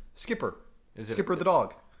Skipper. Is it Skipper the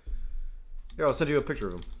dog? Here, I'll send you a picture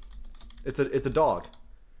of him. It's a dog.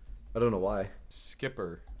 I don't know why.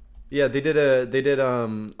 Skipper. Yeah, they did a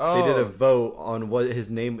vote on what his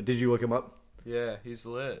name. Did you look him up? Yeah, he's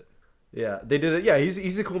lit. Yeah, they did it. Yeah,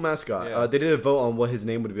 he's a cool mascot. Yeah. They did a vote on what his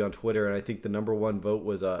name would be on Twitter, and I think the number one vote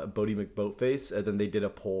was Bodie McBoatface, and then they did a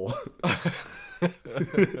poll.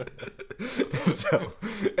 So,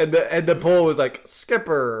 and the poll was like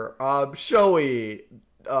Skipper, Shoei,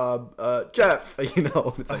 Jeff. It's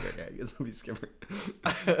like, okay, I guess it'll be Skipper.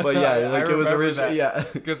 But yeah, it was originally, yeah.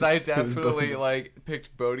 Because I definitely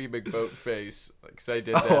picked Bodie McBoatface because I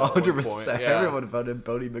did that. Oh, at 100%. One point. Yeah. Everyone voted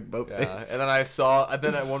Bodie McBoatface. Yeah. And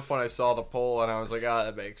then at one point I saw the poll and I was like,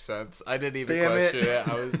 that makes sense. I didn't even question it.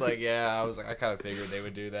 I was like, I kind of figured they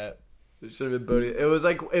would do that. It should have been Bodie. It was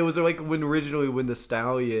like when the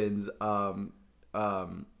Stallions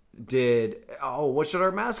did what should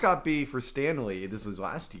our mascot be for Stanley? This was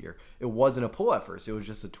last year. It wasn't a poll at first. It was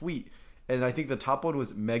just a tweet. And I think the top one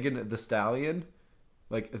was Megan the Stallion.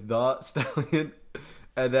 Like the Stallion.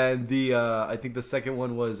 And then I think the second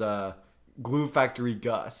one was Glue Factory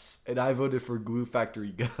Gus. And I voted for Glue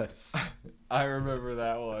Factory Gus. I remember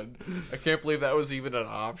that one. I can't believe that was even an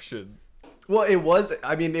option. Well, it was.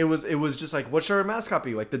 I mean, it was just like, what should our mascot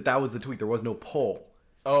be? Like that was the tweet. There was no poll.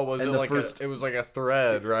 Oh, was it it was like a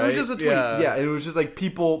thread, right? It was just a tweet. Yeah, and it was just like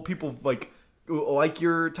people like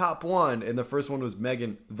your top one, and the first one was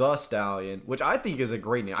Megan the Stallion, which I think is a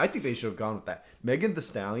great name. I think they should have gone with that. Megan the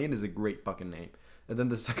Stallion is a great fucking name. And then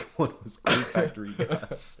the second one was Glue Factory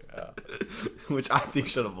Gus, which I think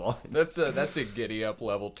should have won. That's a giddy up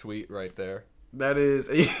level tweet right there. That is,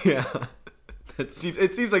 yeah. It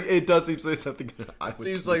seems like something I would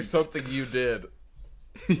seems tweet. like something you did.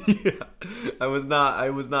 Yeah, I was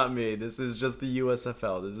not me. This is just the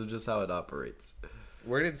USFL. This is just how it operates.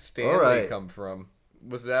 Where did Stanley come from?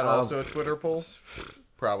 Was that also a Twitter poll?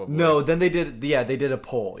 Probably. No, then they did a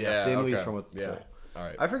poll. Yeah, Stanley's from a poll. Yeah. All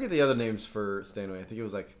right. I forget the other names for Stanley. I think it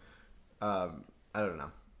was like I don't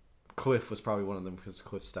know. Cliff was probably one of them because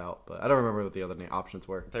Cliff Stout, but I don't remember what the other options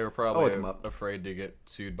were. They were probably afraid to get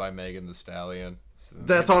sued by Megan the Stallion. So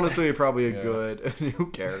that's honestly probably a good. Who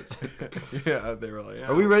cares? Yeah, they were like, yeah.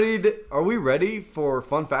 Are we ready for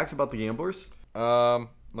fun facts about the Gamblers? Let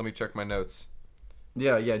me check my notes.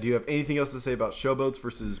 Yeah. Do you have anything else to say about Showboats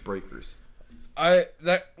versus Breakers? I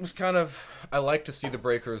like to see the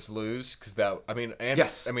Breakers lose because the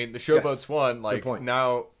Showboats won. Like,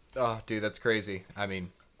 now, oh, dude, that's crazy. I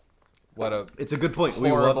mean, it's a good point.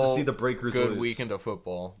 We love to see the Breakers lose. Good weekend of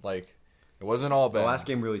football. Like, it wasn't all bad. The last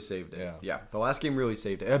game really saved it. Yeah, the last game really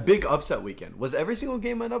saved it. A big upset weekend. Was every single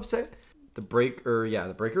game an upset? The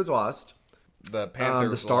Breakers lost. The Panthers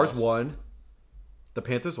the Stars won. The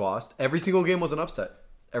Panthers lost. Every single game was an upset.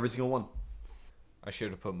 Every single one. I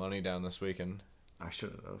should have put money down this weekend. I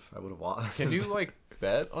should have. I would have lost. Can you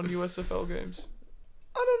bet on USFL games?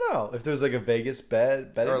 I don't know if there's like a Vegas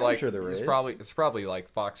betting. I'm sure there is. It's probably like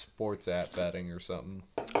Fox Sports app betting or something.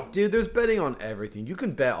 Dude, there's betting on everything. You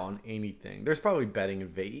can bet on anything. There's probably betting in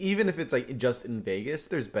Vegas. Even if it's like just in Vegas,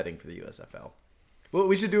 there's betting for the USFL. Well,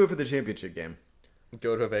 we should do it for the championship game.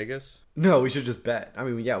 Go to Vegas? No, we should just bet. I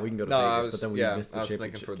mean, yeah, we can go to Vegas, but then we miss the championship game. I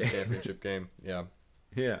was thinking for the championship game. Yeah.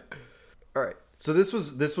 Yeah. All right. So this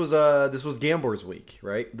was Gamblers week,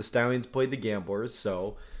 right? The Stallions played the Gamblers,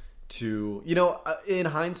 so in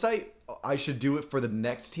hindsight, I should do it for the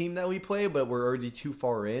next team that we play, but we're already too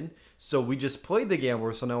far in. So we just played the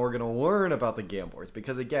Gamblers, so now we're going to learn about the Gamblers.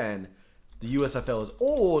 Because, again, the USFL is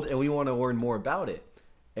old, and we want to learn more about it.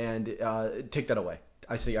 And take that away.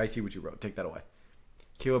 I see what you wrote. Take that away.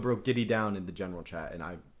 Caleb wrote giddy down in the general chat, and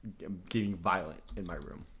I'm getting violent in my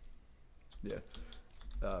room. Yeah.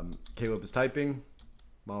 Caleb is typing.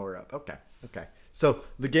 Mauler up. Okay. So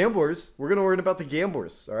the Gamblers, we're gonna learn about the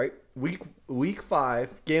Gamblers. All right, week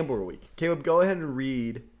 5, Gambler week. Caleb, go ahead and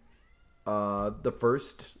read the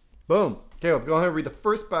first. Boom. Caleb, go ahead and read the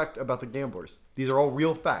first fact about the Gamblers. These are all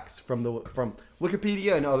real facts from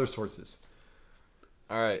Wikipedia and other sources.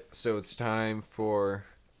 All right, so it's time for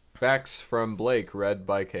facts from Blake, read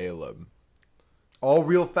by Caleb. All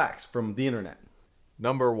real facts from the internet.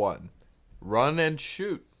 Number 1, run and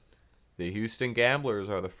shoot. The Houston Gamblers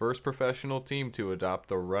are the first professional team to adopt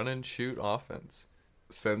the run-and-shoot offense.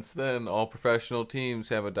 Since then, all professional teams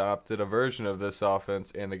have adopted a version of this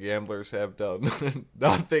offense, and the Gamblers have done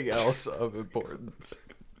nothing else of importance.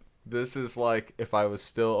 This is like if I was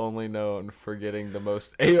still only known for getting the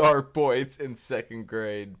most AR points in 2nd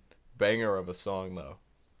grade. Banger of a song, though.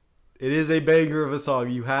 It is a banger of a song.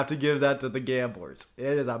 You have to give that to the Gamblers.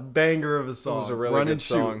 It is a banger of a song. It was a really good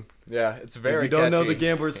song. Yeah, it's very catchy. If you don't know the catchy.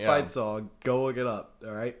 Gamblers fight song, go look it up.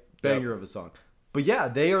 All right? Banger of a song. But yeah,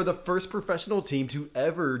 they are the first professional team to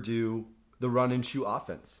ever do the run and shoot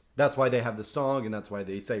offense. That's why they have the song, and that's why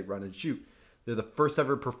they say run and shoot. They're the first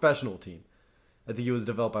ever professional team. I think it was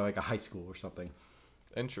developed by like a high school or something.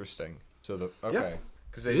 Interesting. So okay.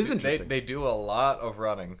 Because they do a lot of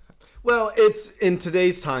running. Well, it's in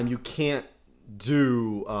today's time. You can't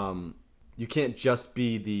do. You can't just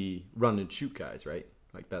be the run and shoot guys, right?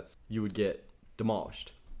 Like you would get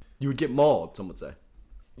demolished. You would get mauled. Some would say.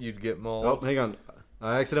 You'd get mauled. Oh, hang on.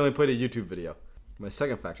 I accidentally played a YouTube video. My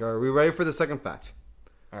second fact. Are we ready for the second fact?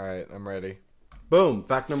 All right, I'm ready. Boom.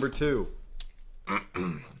 Fact number 2.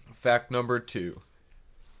 Fact number 2.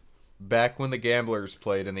 Back when the Gamblers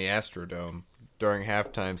played in the Astrodome, during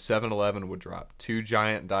halftime, 7-Eleven would drop 2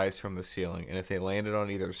 giant dice from the ceiling, and if they landed on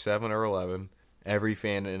either 7 or 11, every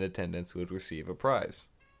fan in attendance would receive a prize.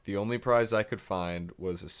 The only prize I could find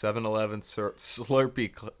was a 7-Eleven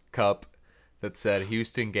Slurpee cup that said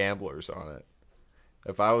Houston Gamblers on it.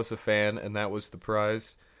 If I was a fan and that was the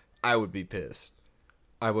prize, I would be pissed.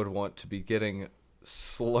 I would want to be getting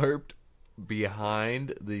slurped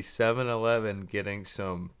behind the 7-Eleven getting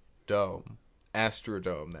some dome.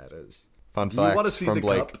 Astrodome, that is. Fun Do you want to facts see from the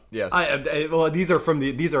Blake. cup? Yes. Well, these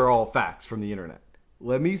are all facts from the internet.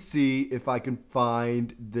 Let me see if I can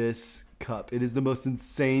find this cup. It is the most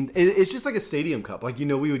insane. It's just like a stadium cup, like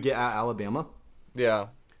we would get at Alabama. Yeah.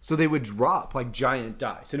 So they would drop like giant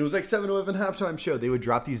dice, and it was like 7-Eleven halftime show. They would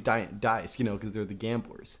drop these giant dice, because they're the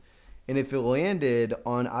Gamblers, and if it landed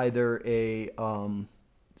on either a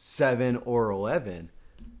 7 or 11.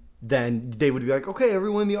 Then they would be like, okay,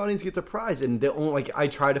 everyone in the audience gets a prize. And I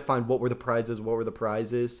tried to find what were the prizes.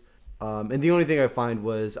 And the only thing I find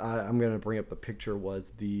was, I'm going to bring up the picture,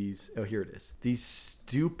 was these, oh, here it is. These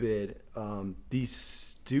stupid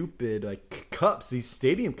like cups, these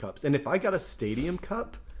stadium cups. And if I got a stadium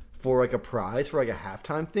cup for like a prize for like a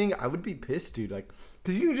halftime thing, I would be pissed, dude. Like,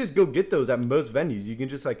 because you can just go get those at most venues. You can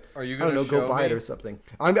just like, go buy it or something.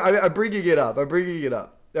 I'm bringing it up. All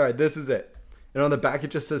right, this is it. And on the back,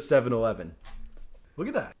 it just says 7-Eleven. Look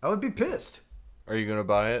at that. I would be pissed. Are you going to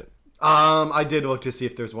buy it? I did look to see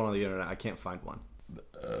if there's one on the internet. I can't find one.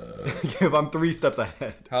 I'm 3 steps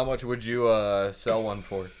ahead. How much would you sell one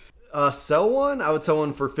for? Sell one? I would sell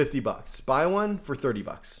one for $50. Buy one for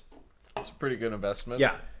 $30. It's a pretty good investment.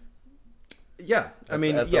 Yeah. Yeah. I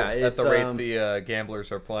mean, at the rate the Gamblers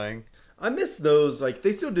are playing. I miss those. Like,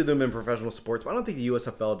 they still do them in professional sports, but I don't think the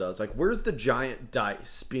USFL does. Like, where's the giant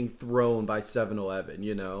dice being thrown by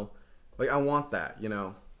 7-Eleven, Like, I want that, I think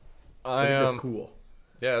that's cool.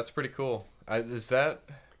 Yeah, that's pretty cool. I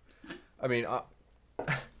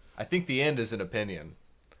think the end is an opinion,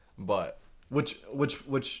 but... Which,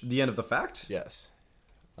 the end of the fact? Yes.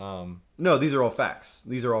 No, these are all facts.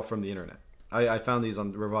 These are all from the internet. I found these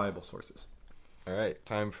on reliable sources. All right,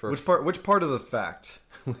 time for... Which part of the fact...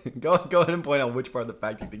 go ahead and point out which part of the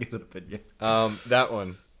fact you think is an opinion. That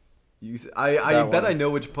one. I bet I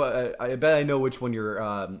know which one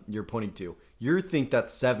you're pointing to. You think that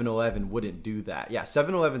 7-Eleven wouldn't do that? Yeah,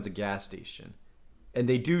 7-Eleven's a gas station, and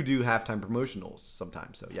they do halftime promotionals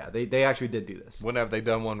sometimes. So yeah, they actually did do this. When have they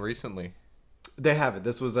done one recently? They haven't.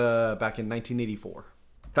 This was back in 1984.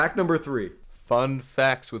 Fact number 3. Fun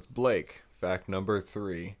facts with Blake. Fact number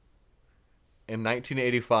 3. In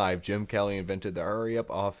 1985, Jim Kelly invented the hurry-up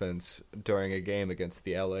offense during a game against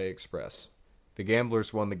the LA Express. The The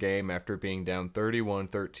Gamblers won the game after being down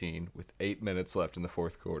 31-13 with 8 minutes left in the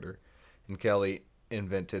fourth quarter, and Kelly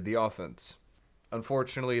invented the offense.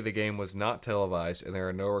 Unfortunately, the game was not televised, and there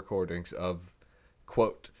are no recordings of,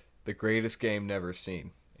 quote, the greatest game never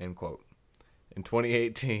seen, end quote. In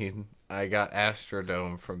 2018, I got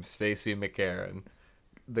Astrodome from Stacey McCarron,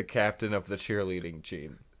 the captain of the cheerleading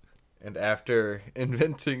team. And after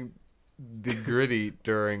inventing the gritty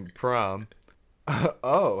during prom,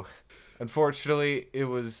 unfortunately, it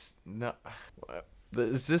was not.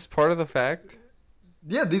 Is this part of the fact?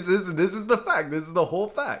 Yeah, this is the fact. This is the whole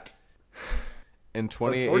fact. In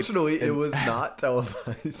 2018, unfortunately, it was not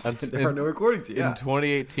televised. There are no recordings. Yeah. In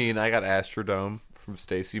 2018, I got Astrodome from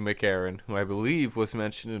Stacey McCarron, who I believe was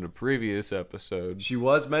mentioned in a previous episode. She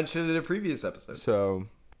was mentioned in a previous episode. So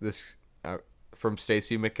this from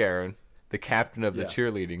Stacey McCarron, the captain of the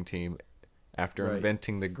cheerleading team, after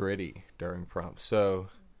inventing the gritty during prom. So,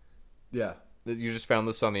 yeah, you just found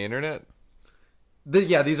this on the internet?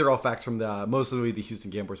 These are all facts from mostly the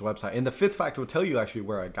Houston Gamblers website, and the fifth fact will tell you actually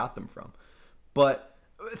where I got them from. But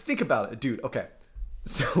think about it, dude. Okay,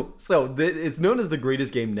 so it's known as the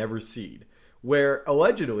greatest game never seen, where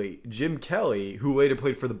allegedly Jim Kelly, who later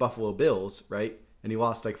played for the Buffalo Bills, right, and he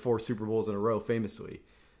lost like 4 Super Bowls in a row famously.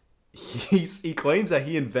 He claims that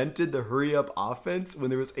he invented the hurry up offense when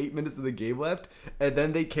there was 8 minutes of the game left, and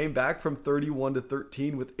then they came back from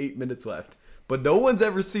 31-13 with 8 minutes left. But no one's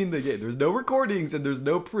ever seen the game. There's no recordings and there's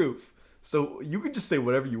no proof. So you can just say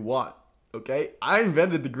whatever you want. Okay? I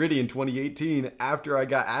invented the gritty in 2018 after I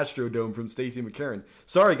got Astrodome from Stacey McCarron.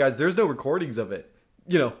 Sorry guys, there's no recordings of it.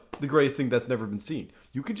 You know, the greatest thing that's never been seen.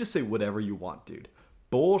 You can just say whatever you want, dude.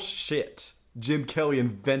 Bullshit. Jim Kelly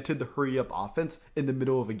invented the hurry up offense in the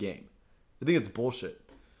middle of a game. I think it's bullshit.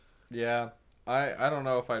 Yeah, I don't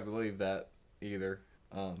know if I believe that either.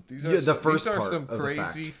 These are some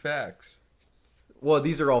crazy facts. Well,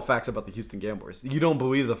 these are all facts about the Houston Gamblers. You don't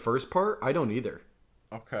believe the first part? I don't either.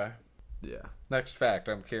 Okay. Yeah. Next fact.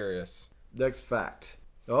 I'm curious. Next fact.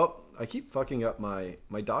 Oh, I keep fucking up my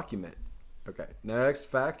document. Okay. Next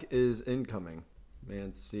fact is incoming.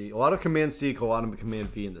 Command C. A lot of Command C, a lot of Command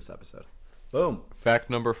V in this episode. Boom. Fact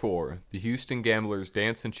number 4. The Houston Gamblers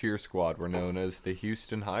dance and cheer squad were known as the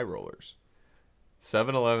Houston High Rollers.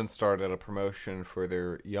 7-Eleven started a promotion for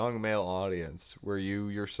their young male audience where you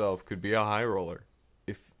yourself could be a high roller.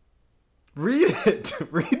 Read it.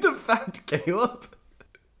 Read the fact, Caleb.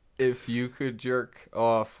 If you could jerk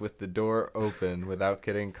off with the door open without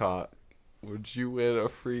getting caught, would you win a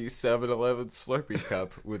free 7-Eleven Slurpee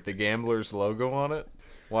cup with the Gamblers logo on it?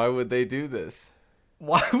 Why would they do this?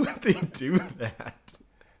 Why would they do that?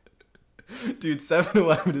 Dude,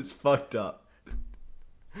 7-Eleven is fucked up.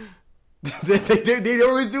 They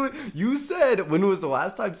always do it. You said when was the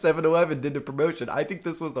last time 7-Eleven did a promotion? I think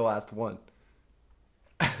this was the last one.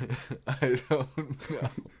 I don't know.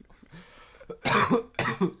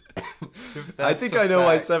 I think I know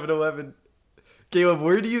why 7-Eleven... Caleb,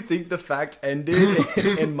 where do you think the fact ended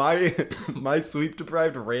and my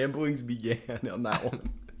sleep-deprived ramblings began on that one?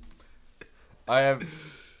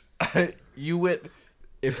 You went.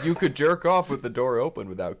 If you could jerk off with the door open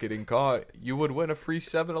without getting caught, you would win a free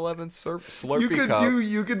 7-Eleven Slurpee cup.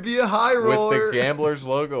 You could be a high roller with the Gamblers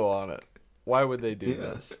logo on it. Why would they do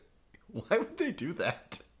this? Why would they do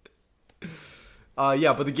that?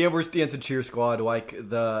 But the Gamblers dance and cheer squad, like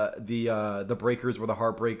the Breakers were the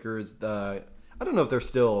Heartbreakers. I don't know if they're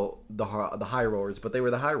still the high rollers, but they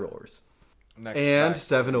were the high rollers. And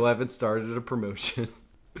 7-Eleven started a promotion.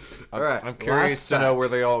 All right, I'm curious to know where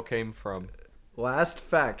they all came from. Last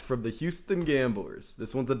fact from the Houston Gamblers.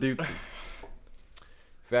 This one's a doozy.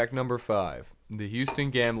 Fact number 5. The Houston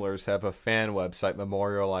Gamblers have a fan website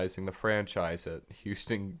memorializing the franchise at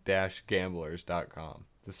houston-gamblers.com.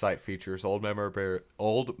 The site features old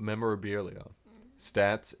memorabilia,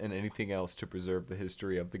 stats, and anything else to preserve the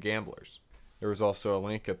history of the Gamblers. There was also a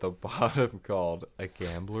link at the bottom called A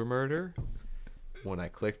Gambler Murder. When I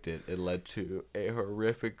clicked it, it led to a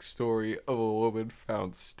horrific story of a woman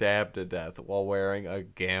found stabbed to death while wearing a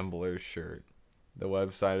gambler shirt. The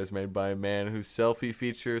website is made by a man whose selfie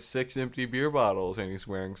features 6 empty beer bottles and he's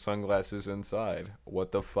wearing sunglasses inside.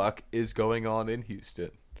 What the fuck is going on in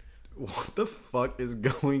Houston? What the fuck is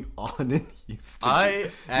going on in Houston?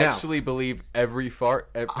 I actually believe every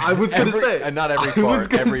fart. I was going to say. Not every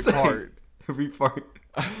fart, every part. Every part.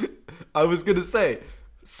 I was going to say.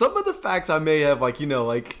 Some of the facts I may have,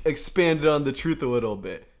 expanded on the truth a little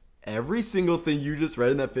bit. Every single thing you just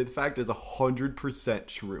read in that 5th fact is 100%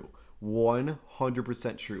 true.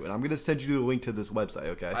 100% true. And I'm going to send you the link to this website,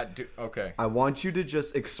 okay? Okay. I want you to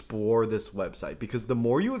just explore this website, because the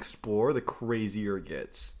more you explore, the crazier it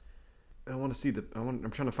gets. I want to see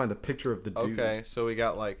I'm trying to find the picture of the dude. Okay, so we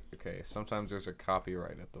got sometimes there's a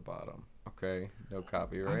copyright at the bottom. Okay, no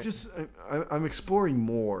copyright. I'm exploring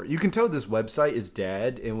more. You can tell this website is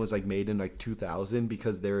dead and was like made in like 2000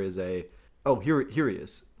 because there is a. Oh, here he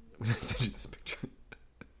is. I'm gonna send you this picture.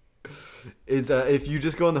 If you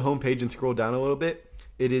just go on the homepage and scroll down a little bit,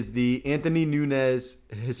 it is the Anthony Nunez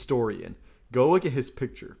historian. Go look at his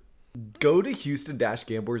picture. Go to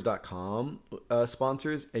Houston-Gamblers.com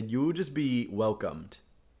sponsors, and you will just be welcomed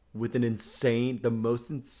with the most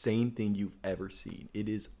insane thing you've ever seen. It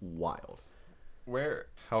is wild. Where?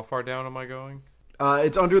 How far down am I going?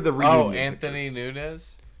 It's under the reunion. Oh, Anthony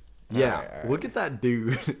Nunez? Yeah, all right. Look at that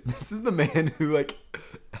dude. This is the man who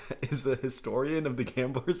is the historian of the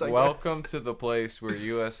Gamblers. Welcome to the place where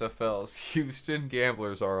USFL's Houston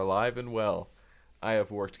Gamblers are alive and well. I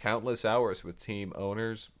have worked countless hours with team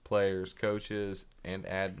owners, players, coaches, and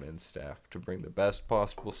admin staff to bring the best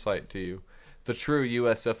possible site to you, the true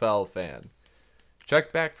USFL fan.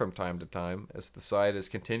 Check back from time to time as the site is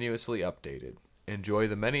continuously updated. Enjoy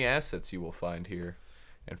the many assets you will find here,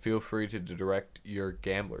 and feel free to direct your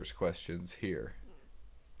gamblers' questions here.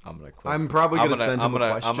 I'm probably gonna send him a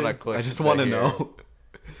question. I'm gonna click. I just want to know.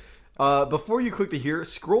 Before you click to here,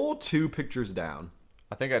 scroll 2 pictures down.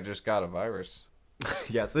 I think I just got a virus.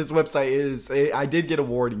 Yes, this website is. I did get a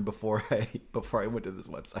warning before I went to this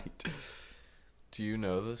website. Do you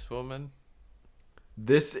know this woman?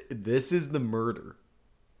 This is the murder.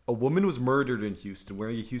 A woman was murdered in Houston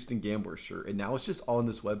wearing a Houston Gamblers shirt, and now it's just on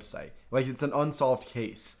this website. Like, it's an unsolved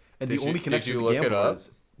case, and the only connection to the gambler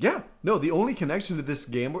is the only connection to this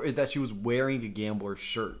gambler is that she was wearing a gambler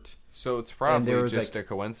shirt. So it's probably just a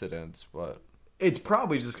coincidence, but it's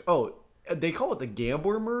probably just they call it the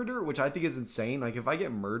gambler murder, which I think is insane. Like, if I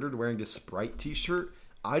get murdered wearing a Sprite t-shirt,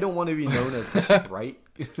 I don't want to be known as the Sprite,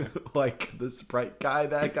 like the Sprite guy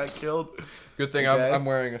that got killed. Good thing okay? I'm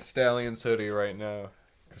wearing a Stallions hoodie right now.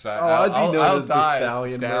 Because I'll die as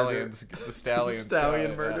the Stallions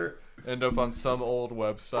Stallion murder. Yeah. End up on some old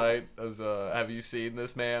website as have you seen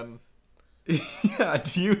this man? Yeah,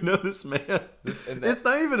 do you know this man? It's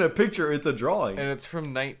not even a picture, it's a drawing. And it's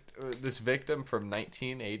from this victim from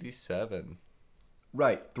 1987.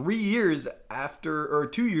 Right, 3 years after, or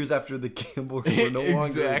 2 years after the gamblers were no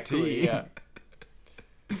longer a team. Yeah.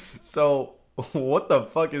 So, what the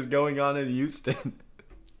fuck is going on in Houston?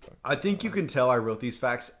 I think you can tell I wrote these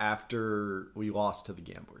facts after we lost to the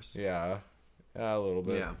Gamblers. Yeah, a little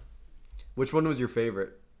bit. Yeah. Which one was your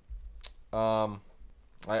favorite? The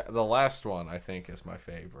last one I think is my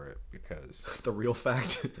favorite because the real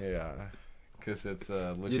fact. Yeah, because it's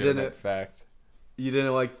a legitimate fact. You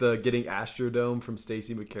didn't like the getting Astrodome from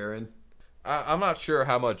Stacey McCarron? I'm not sure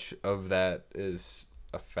how much of that is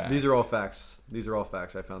a fact. These are all facts.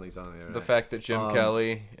 I found these on the internet. The fact that Jim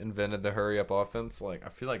Kelly invented the hurry up offense, I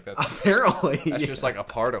feel like that's apparently that's just like a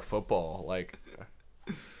part of football.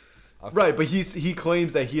 Right, but he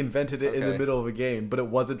claims that he invented it in the middle of a game, but it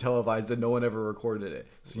wasn't televised and no one ever recorded it.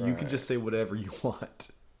 So you can just say whatever you want.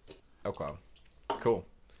 Okay. Cool.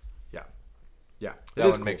 Yeah.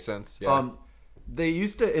 That would make sense. Yeah. They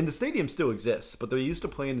used to, and the stadium still exists, but they used to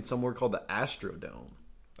play in somewhere called the Astrodome.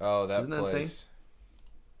 Oh, that Isn't that place. insane?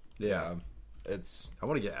 Yeah. I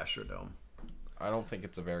want to get Astrodome. I don't think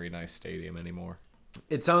it's a very nice stadium anymore.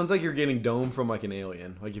 It sounds like you're getting dome from like an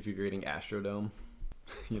alien. Like if you're getting Astrodome,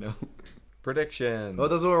 you know? Predictions. Oh,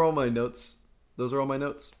 those are all my notes. Yep,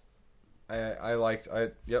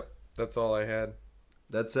 that's all I had.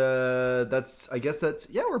 I guess that's,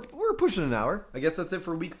 we're pushing an hour. I guess that's it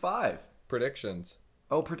for week 5. Predictions.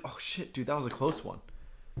 Oh shit, dude, that was a close one.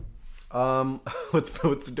 Let's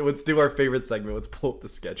do our favorite segment. Let's pull up the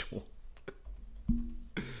schedule.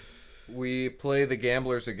 We play the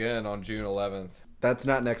Gamblers again on June 11th. That's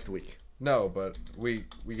not next week. No, but we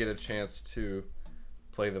get a chance to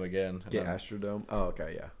play them again. Get Astrodome. Oh,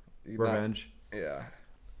 okay, yeah. Revenge. Yeah.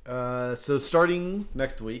 So starting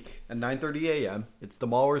next week at 9:30 a.m., it's the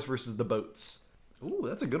Maulers versus the Boats. Ooh,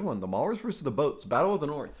 that's a good one. The Maulers versus the Boats. Battle of the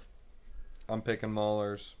North. I'm picking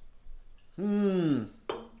Maulers. Oh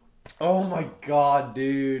my god,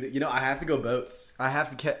 dude! You know I have to go Boats. I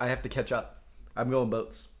have to catch up. I'm going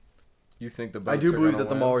Boats. You think the Boats? I do believe that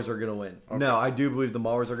the Maulers are going to win. Okay. No, I do believe the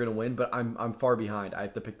Maulers are going to win, but I'm far behind. I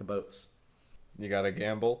have to pick the Boats. You got to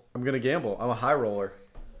gamble. I'm gonna gamble. I'm a high roller.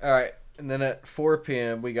 All right, and then at 4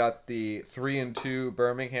 p.m. we got the 3-2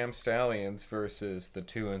 Birmingham Stallions versus the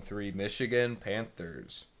 2-3 Michigan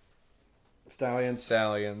Panthers.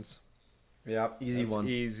 Stallions. Yeah, easy one.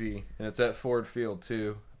 Easy, and it's at Ford Field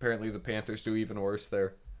too. Apparently, the Panthers do even worse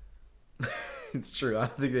there. It's true. I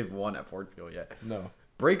don't think they've won at Ford Field yet. No.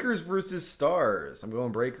 Breakers versus Stars. I'm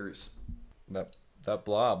going Breakers. That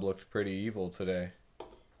Blob looked pretty evil today.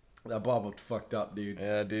 That Blob looked fucked up, dude.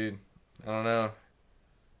 Yeah, dude. I don't know.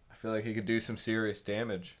 I feel like he could do some serious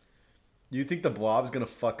damage. Do you think the Blob's gonna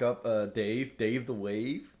fuck up Dave the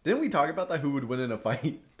Wave? Didn't we talk about that? Who would win in a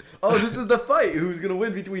fight? Oh, this is the fight. Who's gonna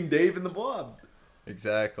win between Dave and the Blob?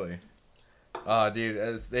 Exactly. Dude,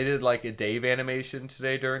 as they did like a Dave animation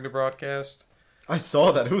today during the broadcast. I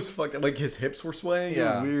saw that. It was fucked up. Like his hips were swaying.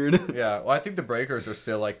 Yeah. It was weird. Yeah. Well, I think the Breakers are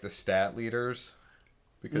still like the stat leaders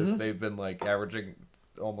because they've been like averaging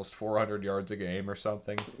almost 400 yards a game or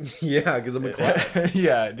something. Yeah, because I'm a class.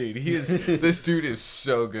 Yeah, dude. This dude is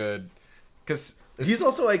so good. Because he's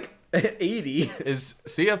also like 80. Is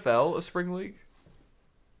CFL a spring league?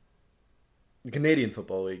 The Canadian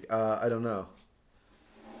Football League. I don't know.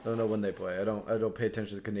 I don't know when they play. I don't pay attention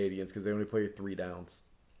to the Canadians because they only play 3 downs.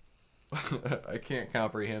 I can't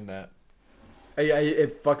comprehend that.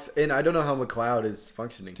 It fucks, and I don't know how McLeod is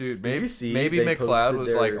functioning. Dude, Did you see maybe they McLeod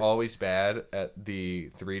was their... like always bad at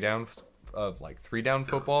the 3-down of like 3-down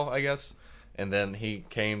football, I guess. And then he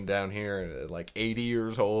came down here at like 80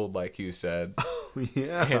 years old, like you said.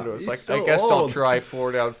 Yeah, and it was like, so I guess old. I'll try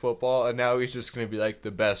 4-down football. And now he's just going to be like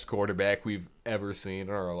the best quarterback we've ever seen in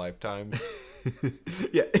our lifetime.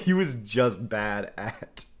 Yeah, he was just bad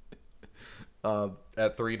at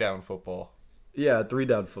 3-down football. Yeah,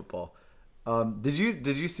 3-down football. Did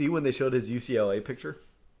you see when they showed his UCLA picture?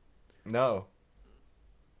 No.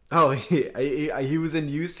 Oh, he was in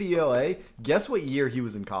UCLA. Guess what year he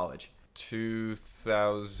was in college?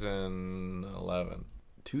 2011.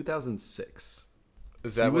 2006.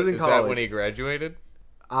 Is that when he graduated?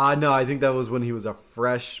 No, I think that was when he was a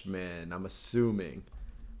freshman, I'm assuming.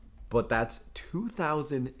 But that's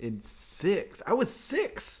 2006. I was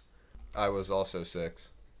 6. I was also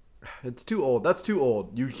 6. It's too old. That's too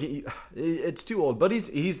old. You can't. It's too old. But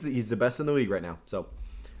he's the best in the league right now. So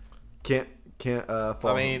can't follow.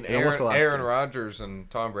 I mean, him. Aaron Rodgers and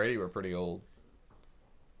Tom Brady were pretty old.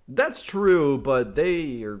 That's true, but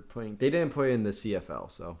they didn't play in the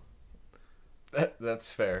CFL, so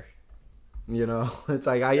that's fair. You know, it's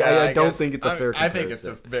like I don't think it's a fair comparison. I think it's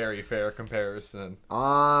a very fair comparison.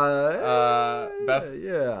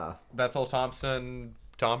 Bethel Thompson,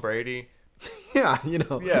 Tom Brady. Yeah, you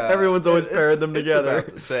know, everyone's always paired them together. It's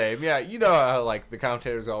about the same. Yeah, you know how like the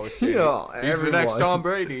commentators always say, he's the next Tom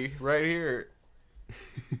Brady right here.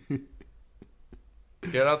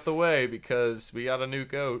 Get out the way because we got a new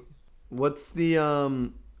GOAT. What's the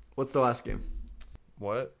last game?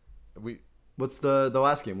 What? What's the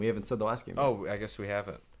last game? We haven't said the last game. Oh, I guess we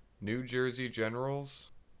haven't. New Jersey Generals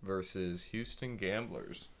versus Houston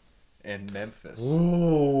Gamblers in Memphis.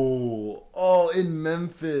 Ooh. Oh, in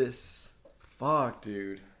Memphis. Fuck,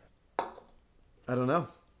 dude. I don't know.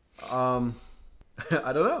 I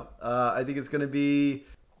don't know. I think it's gonna be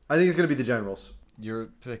the Generals. You're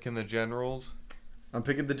picking the Generals? I'm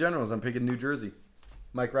picking the Generals. I'm picking New Jersey.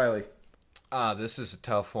 Mike Riley. This is a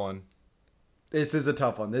tough one. This is a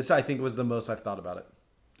tough one. This, I think, was the most I've thought about it.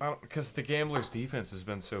 Because the Gamblers' defense has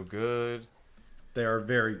been so good. They are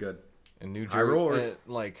very good. And New Jersey,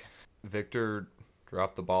 Victor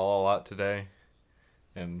dropped the ball a lot today.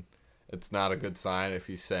 And it's not a good sign if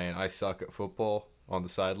he's saying, I suck at football on the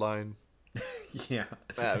sideline. Yeah.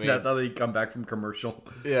 I mean, that's how they come back from commercial.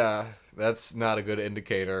 Yeah. That's not a good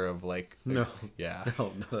indicator of, No. Yeah.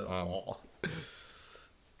 No, not at all.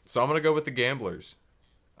 So I'm going to go with the Gamblers.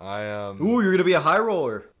 Ooh, you're gonna be a high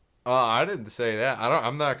roller. I didn't say that.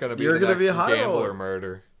 I'm not gonna be the next high gambler roller.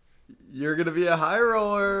 murder. You're gonna be a high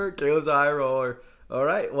roller. Caleb's a high roller. All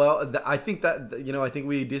right. Well, I think that I think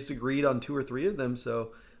we disagreed on 2 or 3 of them.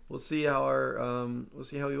 So we'll see how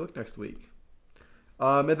we look next week.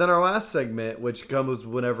 And then our last segment, which comes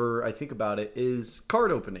whenever I think about it, is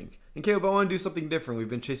card opening. And Caleb, I want to do something different. We've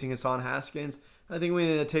been chasing Hassan Haskins. I think we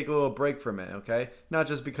need to take a little break from it, okay? Not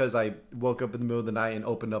just because I woke up in the middle of the night and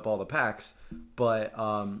opened up all the packs, but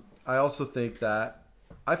I also think that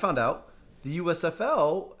I found out the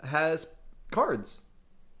USFL has cards.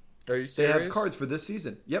 Are you serious? They have cards for this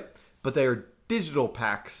season. Yep. But they are digital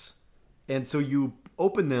packs. And so you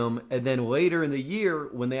open them, and then later in the year,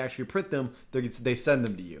 when they actually print them, they send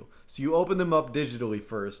them to you. So you open them up digitally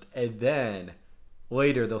first, and then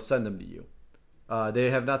later they'll send them to you.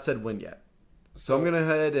 They have not said when yet. So I'm going to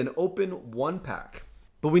head and open 1 pack.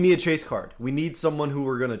 But we need a chase card. We need someone who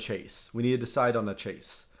we're going to chase. We need to decide on a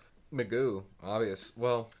chase. Magoo, obvious.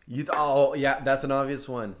 Well, yeah, that's an obvious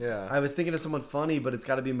one. Yeah. I was thinking of someone funny, but it's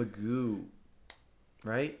got to be Magoo.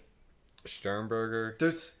 Right? Sternberger.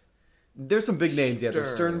 There's some big names. Yeah,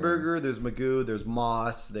 there's Sternberger, there's Magoo, there's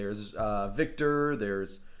Moss, there's Victor,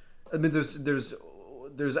 there's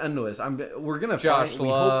there's endless. We're gonna Josh we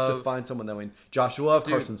Love. hope to find someone that wins. Josh Love,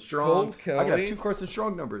 Dude, Carson Strong. Cole I got Kelly. 2 Carson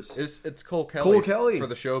Strong numbers. It's Cole Kelly. Cole Kelly. For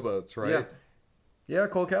the Showboats, right? Yeah,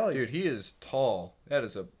 Cole Kelly. Dude, he is tall. That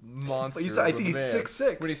is a monster. I think he's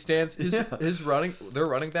 6'6". When he stands, his their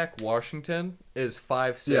running back Washington is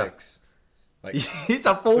 5'6". Yeah. Like he's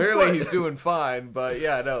a full clearly foot. he's doing fine, but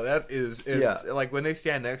yeah, no, it's like when they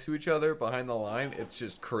stand next to each other behind the line, it's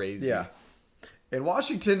just crazy. Yeah. And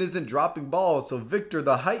Washington isn't dropping balls, so Victor,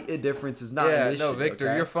 the height difference is not an issue. No, Victor,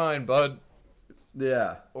 okay? you're fine, bud.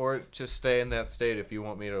 Yeah. Or just stay in that state if you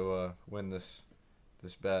want me to win this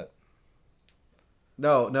bet.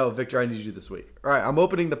 No, Victor, I need you this week. All right, I'm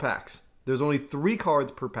opening the packs. There's only 3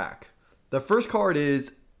 cards per pack. The first card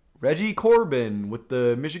is Reggie Corbin with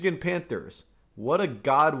the Michigan Panthers. What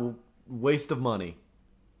a waste of money.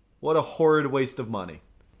 What a horrid waste of money.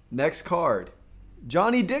 Next card,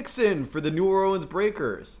 Johnny Dixon for the New Orleans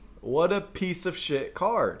Breakers. What a piece of shit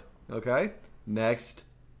card. Okay? Next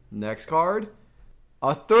card,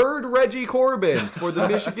 a third Reggie Corbin for the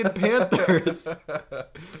Michigan Panthers.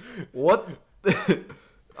 What?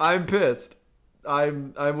 I'm pissed.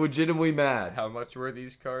 I'm legitimately mad. How much were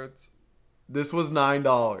these cards? This was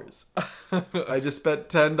 $9. I just spent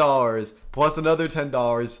 $10 plus another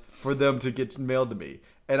 $10 for them to get mailed to me.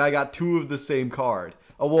 And I got 2 of the same card.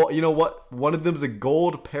 Oh, well, you know what? One of them's a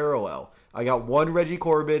gold parallel. I got 1 Reggie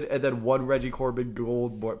Corbin and then 1 Reggie Corbin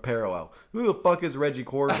gold parallel. Who the fuck is Reggie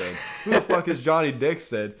Corbin? Who the fuck is Johnny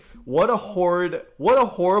Dixon? What a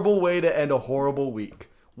horrible way to end a horrible week.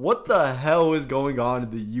 What the hell is going on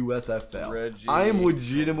in the USFL? Reggie. I am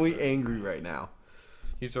legitimately angry right now.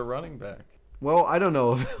 He's a running back. Well, I don't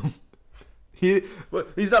know. He's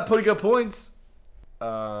not putting up points.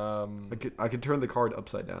 I could turn the card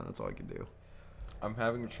upside down. That's all I can do. I'm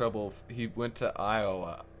having trouble. He went to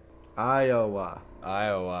Iowa. Iowa.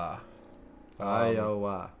 Yeah.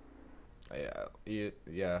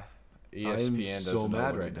 ESPN I'm so doesn't know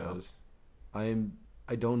mad what right he now. does.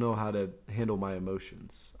 I don't know how to handle my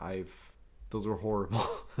emotions. Those were horrible.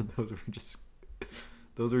 those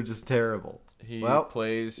are just terrible. He well,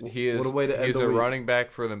 plays. what a way to end He's the a week. running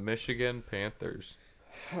back for the Michigan Panthers.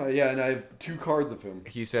 Yeah, and I have 2 cards of him.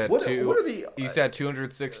 He's had What are the? He's had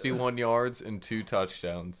 261 yards and 2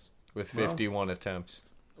 touchdowns with 51 attempts.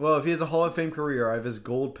 Well, if he has a Hall of Fame career, I have his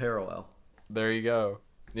gold parallel. There you go.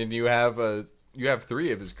 And you have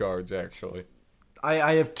 3 of his cards actually.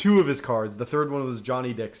 I have 2 of his cards. The third one was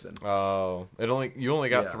Johnny Dixon. Oh, you only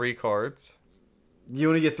got 3 cards. You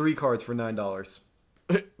only get 3 cards for $9.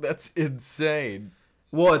 That's insane.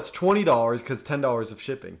 Well, it's $20 because $10 of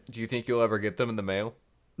shipping. Do you think you'll ever get them in the mail?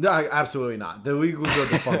 No, absolutely not. The league will go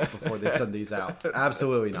defunct before they send these out.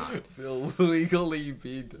 Absolutely not. They'll legally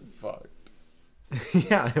be defunct.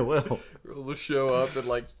 Yeah, it will. It'll show up in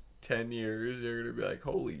like 10 years. You're going to be like,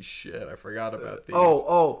 holy shit, I forgot about these.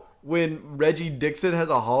 When Reggie Dixon has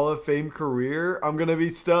a Hall of Fame career, I'm going to be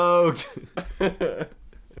stoked. I'm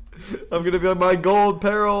going to be on my gold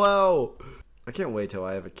parallel. I can't wait till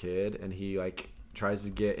I have a kid and he tries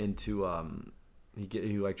to get into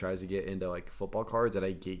tries to get into football cards and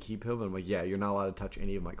I gatekeep him and I'm like, yeah, you're not allowed to touch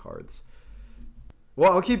any of my cards.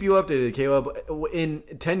 Well, I'll keep you updated, Caleb. In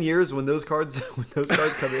 10 years, when those cards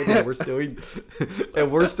come in and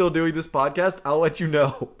we're still doing this podcast, I'll let you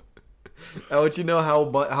know. I'll let you know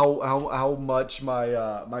how much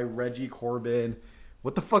my Reggie Corbin.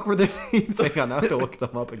 What the fuck were their names? Hang on, I have to look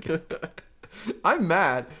them up again. I'm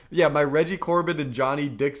mad. Yeah, my Reggie Corbin and Johnny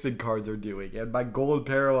Dixon cards are doing, and my gold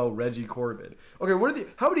parallel Reggie Corbin. Okay,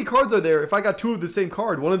 how many cards are there? If I got 2 of the same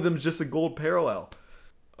card, one of them's just a gold parallel.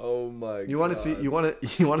 Oh my god! You want to see? You want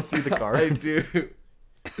to see the card? I do.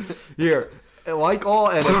 Here, like all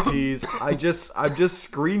NFTs, I'm just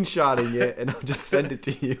screenshotting it and I'll just send it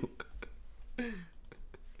to you.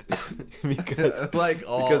 because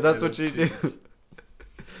that's what you do.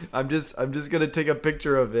 I'm just gonna take a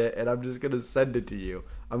picture of it and I'm just gonna send it to you.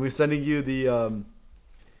 I'm sending you the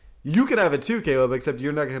You can have it too, Caleb, except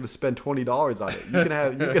you're not gonna spend $20 on it. You can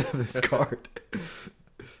have this card.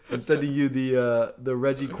 I'm sending you the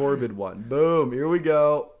Reggie Corbin one. Boom! Here we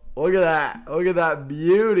go. Look at that! Look at that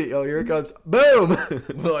beauty! Oh, here it comes! Boom!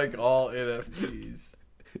 Like all NFTs.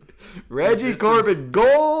 Reggie Corbin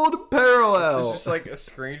gold parallel. This is just like a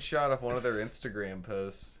screenshot of one of their Instagram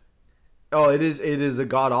posts. Oh, it is a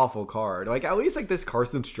god awful card. At least this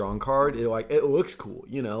Carson Strong card, it looks cool.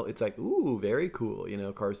 It's ooh, very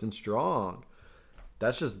cool. Carson Strong.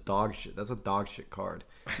 That's just dog shit. That's a dog shit card.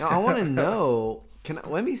 Now I want to know.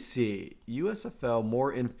 Let me see USFL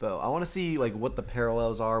more info. I want to see what the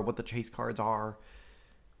parallels are, what the chase cards are,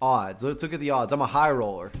 odds. Let's look at the odds. I'm a high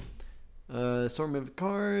roller. Assortment of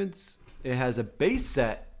cards. It has a base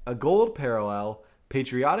set, a gold parallel,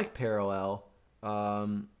 patriotic parallel,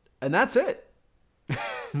 and that's it.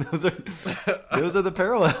 those are the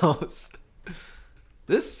parallels.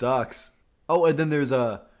 This sucks. Oh, and then there's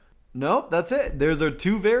nope, that's it. There's our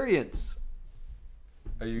 2 variants.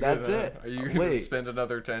 That's it. Are you going to spend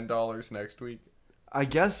another $10 next week? I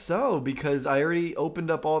guess so, because I already opened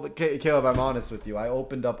up all the... Caleb, I'm honest with you. I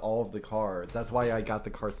opened up all of the cards. That's why I got the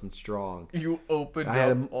Carson Strong. You opened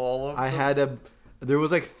up all of them? I had there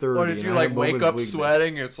was like 30. Or did you like wake up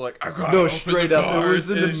sweating? It's like, I gotta no, open straight the up. cards.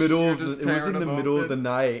 It was in the middle of the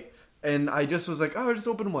night. And I just was like, oh, I just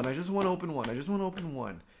open one. I just want to open one. I just want to open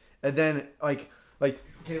one. And then like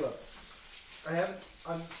Caleb, I haven't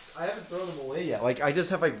thrown them away yet. Like, I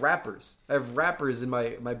just have like wrappers. I have wrappers in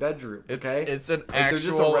my bedroom. Okay, it's an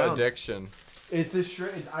actual addiction. It's a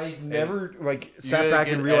straight. I've never sat back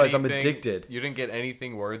and realized I'm addicted. You didn't get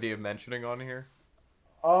anything worthy of mentioning on here.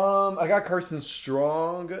 I got Carson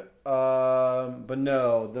Strong. But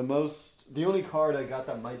no, the only card I got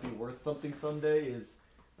that might be worth something someday is,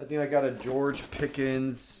 I think I got a George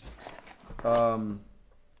Pickens.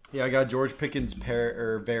 Yeah, I got George Pickens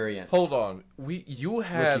variant. Hold on, you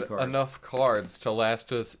had enough cards to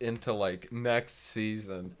last us into like next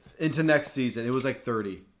season. Into next season, it was like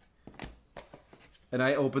 30, and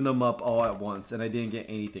I opened them up all at once, and I didn't get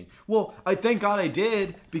anything. Well, I thank God I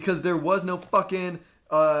did, because there was no fucking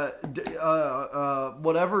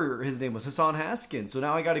whatever his name was, Hassan Haskins. So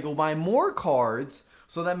now I got to go buy more cards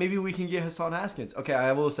so that maybe we can get Hassan Haskins. Okay,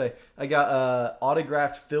 I will say I got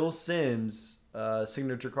autographed Phil Simms.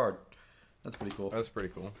 Signature card. That's pretty cool. That's pretty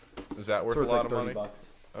cool. Is that worth a lot of money? $30.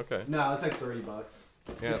 Okay. No, it's like $30.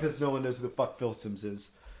 Yeah, because no one knows who the fuck Phil Simms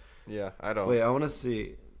is. Yeah, I don't. Wait, I want to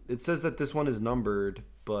see. It says that this one is numbered,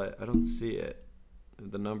 but I don't see it.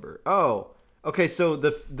 The number. Oh, okay. So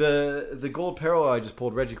the gold parallel I just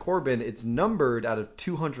pulled, Reggie Corbin, it's numbered out of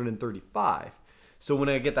 235. So when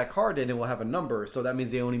I get that card in, it will have a number. So that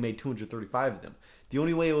means they only made 235 of them. The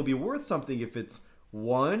only way it will be worth something if it's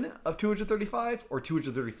 1 of 235, or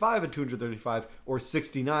 235 of 235, or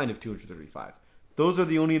 69 of 235. Those are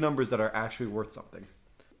the only numbers that are actually worth something.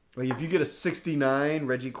 Like if you get a 69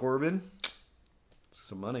 Reggie Corbin, it's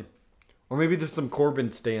some money. Or maybe there's some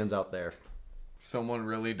Corbin stands out there. Someone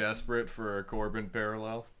really desperate for a Corbin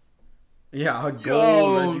parallel. Yeah, a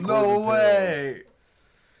gold Reggie Corbin no way. parallel.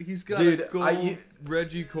 He's got a gold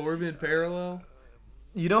Reggie Corbin parallel.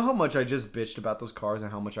 You know how much I just bitched about those cars and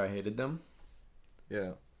how much I hated them?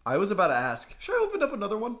 Yeah. I was about to ask, should I open up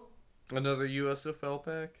another one? Another USFL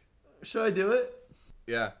pack? Should I do it?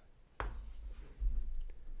 Yeah.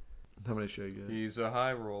 How many should I get? He's a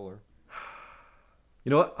high roller. You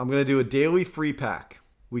know what? I'm gonna do a daily free pack.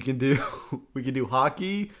 We can do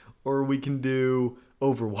hockey, or we can do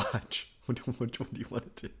Overwatch. Which one do you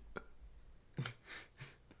want to do?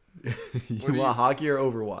 you want hockey or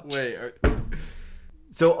Overwatch? Wait.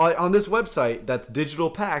 So on this website, that's digital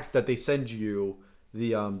packs that they send you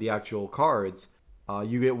the actual cards.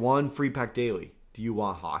 You get 1 free pack daily. Do you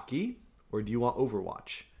want hockey or do you want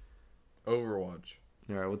Overwatch? Overwatch.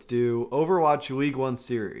 All right, let's do Overwatch League 1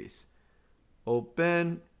 Series.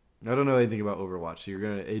 Open. I don't know anything about Overwatch. So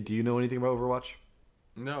do you know anything about Overwatch?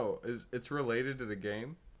 No, it's related to the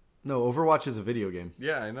game? No, Overwatch is a video game.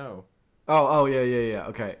 Yeah, I know. Oh yeah.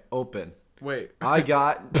 Okay, open. Wait. I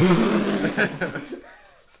got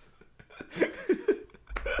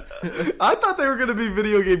I thought they were going to be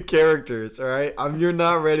video game characters, all right? You're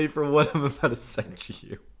not ready for what I'm about to send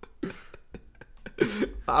you.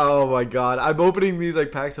 Oh my god. I'm opening these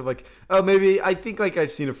packs of maybe I think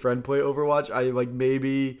I've seen a friend play Overwatch. I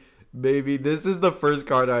maybe this is the first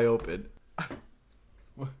card I opened.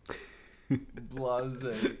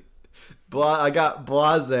 Blase. I got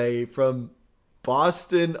Blase from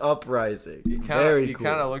Boston Uprising. He kind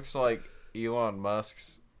of looks like Elon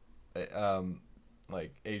Musk's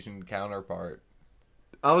Asian counterpart.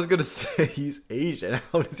 I was gonna say he's Asian.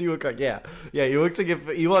 How does he look like? Yeah. He looks like if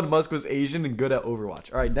Elon Musk was Asian and good at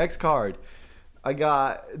Overwatch. All right, next card.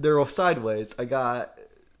 They're all sideways. I got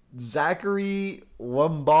Zachary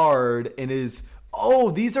Lombard and his.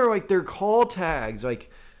 Oh, these are their call tags.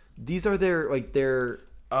 These are their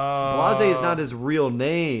Blase is not his real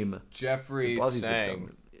name. Jeffrey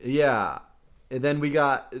Sang. Yeah, and then we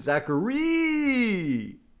got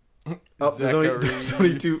Zachary. Oh, there's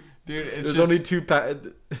only two. Dude, there's only two.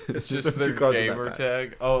 It's just their gamer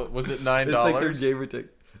tag. Oh, was it $9? It's their gamer tag.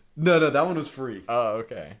 No, that one was free. Oh,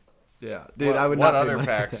 okay. Yeah, dude. What other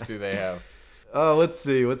packs do they have? Oh, let's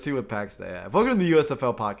see what packs they have. Welcome to the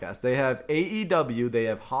USFL podcast. They have AEW. They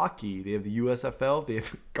have hockey. They have the USFL. They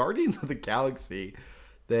have Guardians of the Galaxy.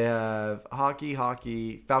 They have hockey,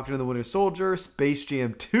 Falcon and the Winter Soldier, Space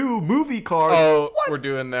Jam 2 movie card. Oh, we're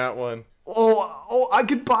doing that one. Oh, I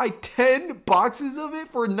could buy 10 boxes of it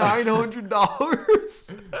for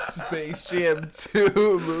 $900. Space Jam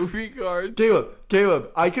 2 movie card.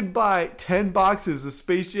 Caleb, I could buy 10 boxes of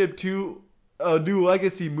Space Jam 2 New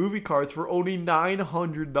Legacy movie cards for only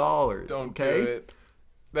 $900. Don't okay? do it.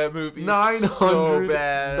 That movie is so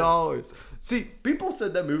bad. $900. See, people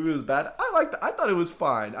said that movie was bad. I liked it. I thought it was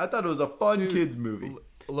fine. I thought it was a fun kids movie.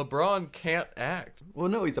 LeBron can't act. Well,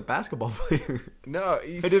 no, he's a basketball player. No,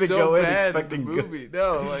 he's I didn't so go in bad expecting in the movie.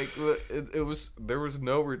 No, like it was. There was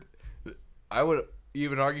no. I would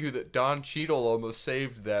even argue that Don Cheadle almost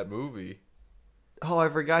saved that movie. Oh, I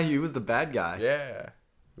forgot he was the bad guy. Yeah, it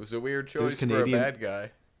was a weird choice for a bad guy.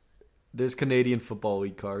 There's Canadian Football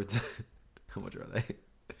League cards. How much are they?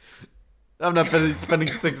 I'm not spending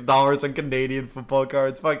 $6 on Canadian football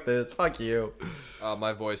cards. Fuck this. Fuck you.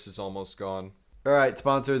 My voice is almost gone. All right,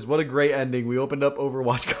 sponsors. What a great ending. We opened up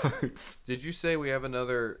Overwatch cards. Did you say we have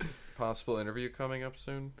another possible interview coming up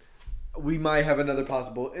soon? We might have another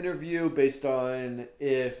possible interview based on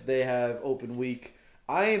if they have open week.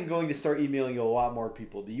 I am going to start emailing a lot more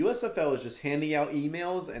people. The USFL is just handing out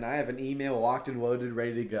emails, and I have an email locked and loaded,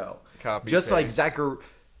 ready to go. Copy. Just paste.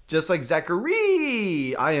 like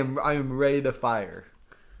Zachary, I am ready to fire.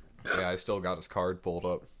 Yeah, I still got his card pulled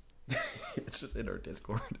up. It's just in our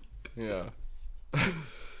Discord. Yeah.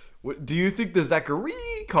 Do you think the Zachary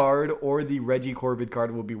card or the Reggie Corbett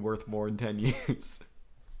card will be worth more in 10 years?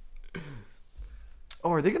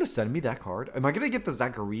 Oh, are they going to send me that card? Am I going to get the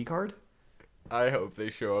Zachary card? I hope they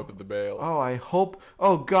show up in the mail. Oh, I hope.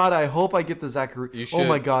 Oh, God, I hope I get the Zachary. Oh,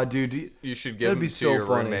 my God, dude. You should give them to your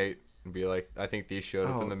roommate and be like, I think these showed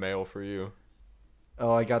up in the mail for you.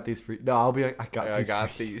 Oh, I got these for you. No, I'll be like, I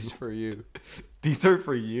got these for you. These are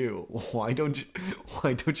for you. Why don't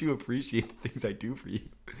you appreciate the things I do for you?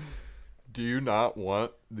 Do you not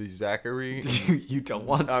want the Zachary? You don't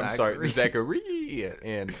want Zachary. I'm sorry, the Zachary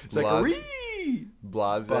and Zachary.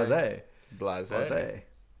 Blase.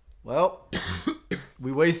 Well,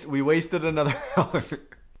 we wasted another hour.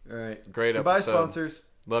 All right. Great Goodbye, episode. sponsors.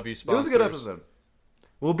 Love you, sponsors. It was a good episode.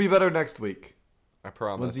 We'll be better next week. I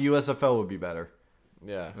promise. With the USFL will be better.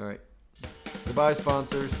 Yeah. All right. Goodbye,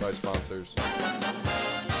 sponsors. Bye, sponsors.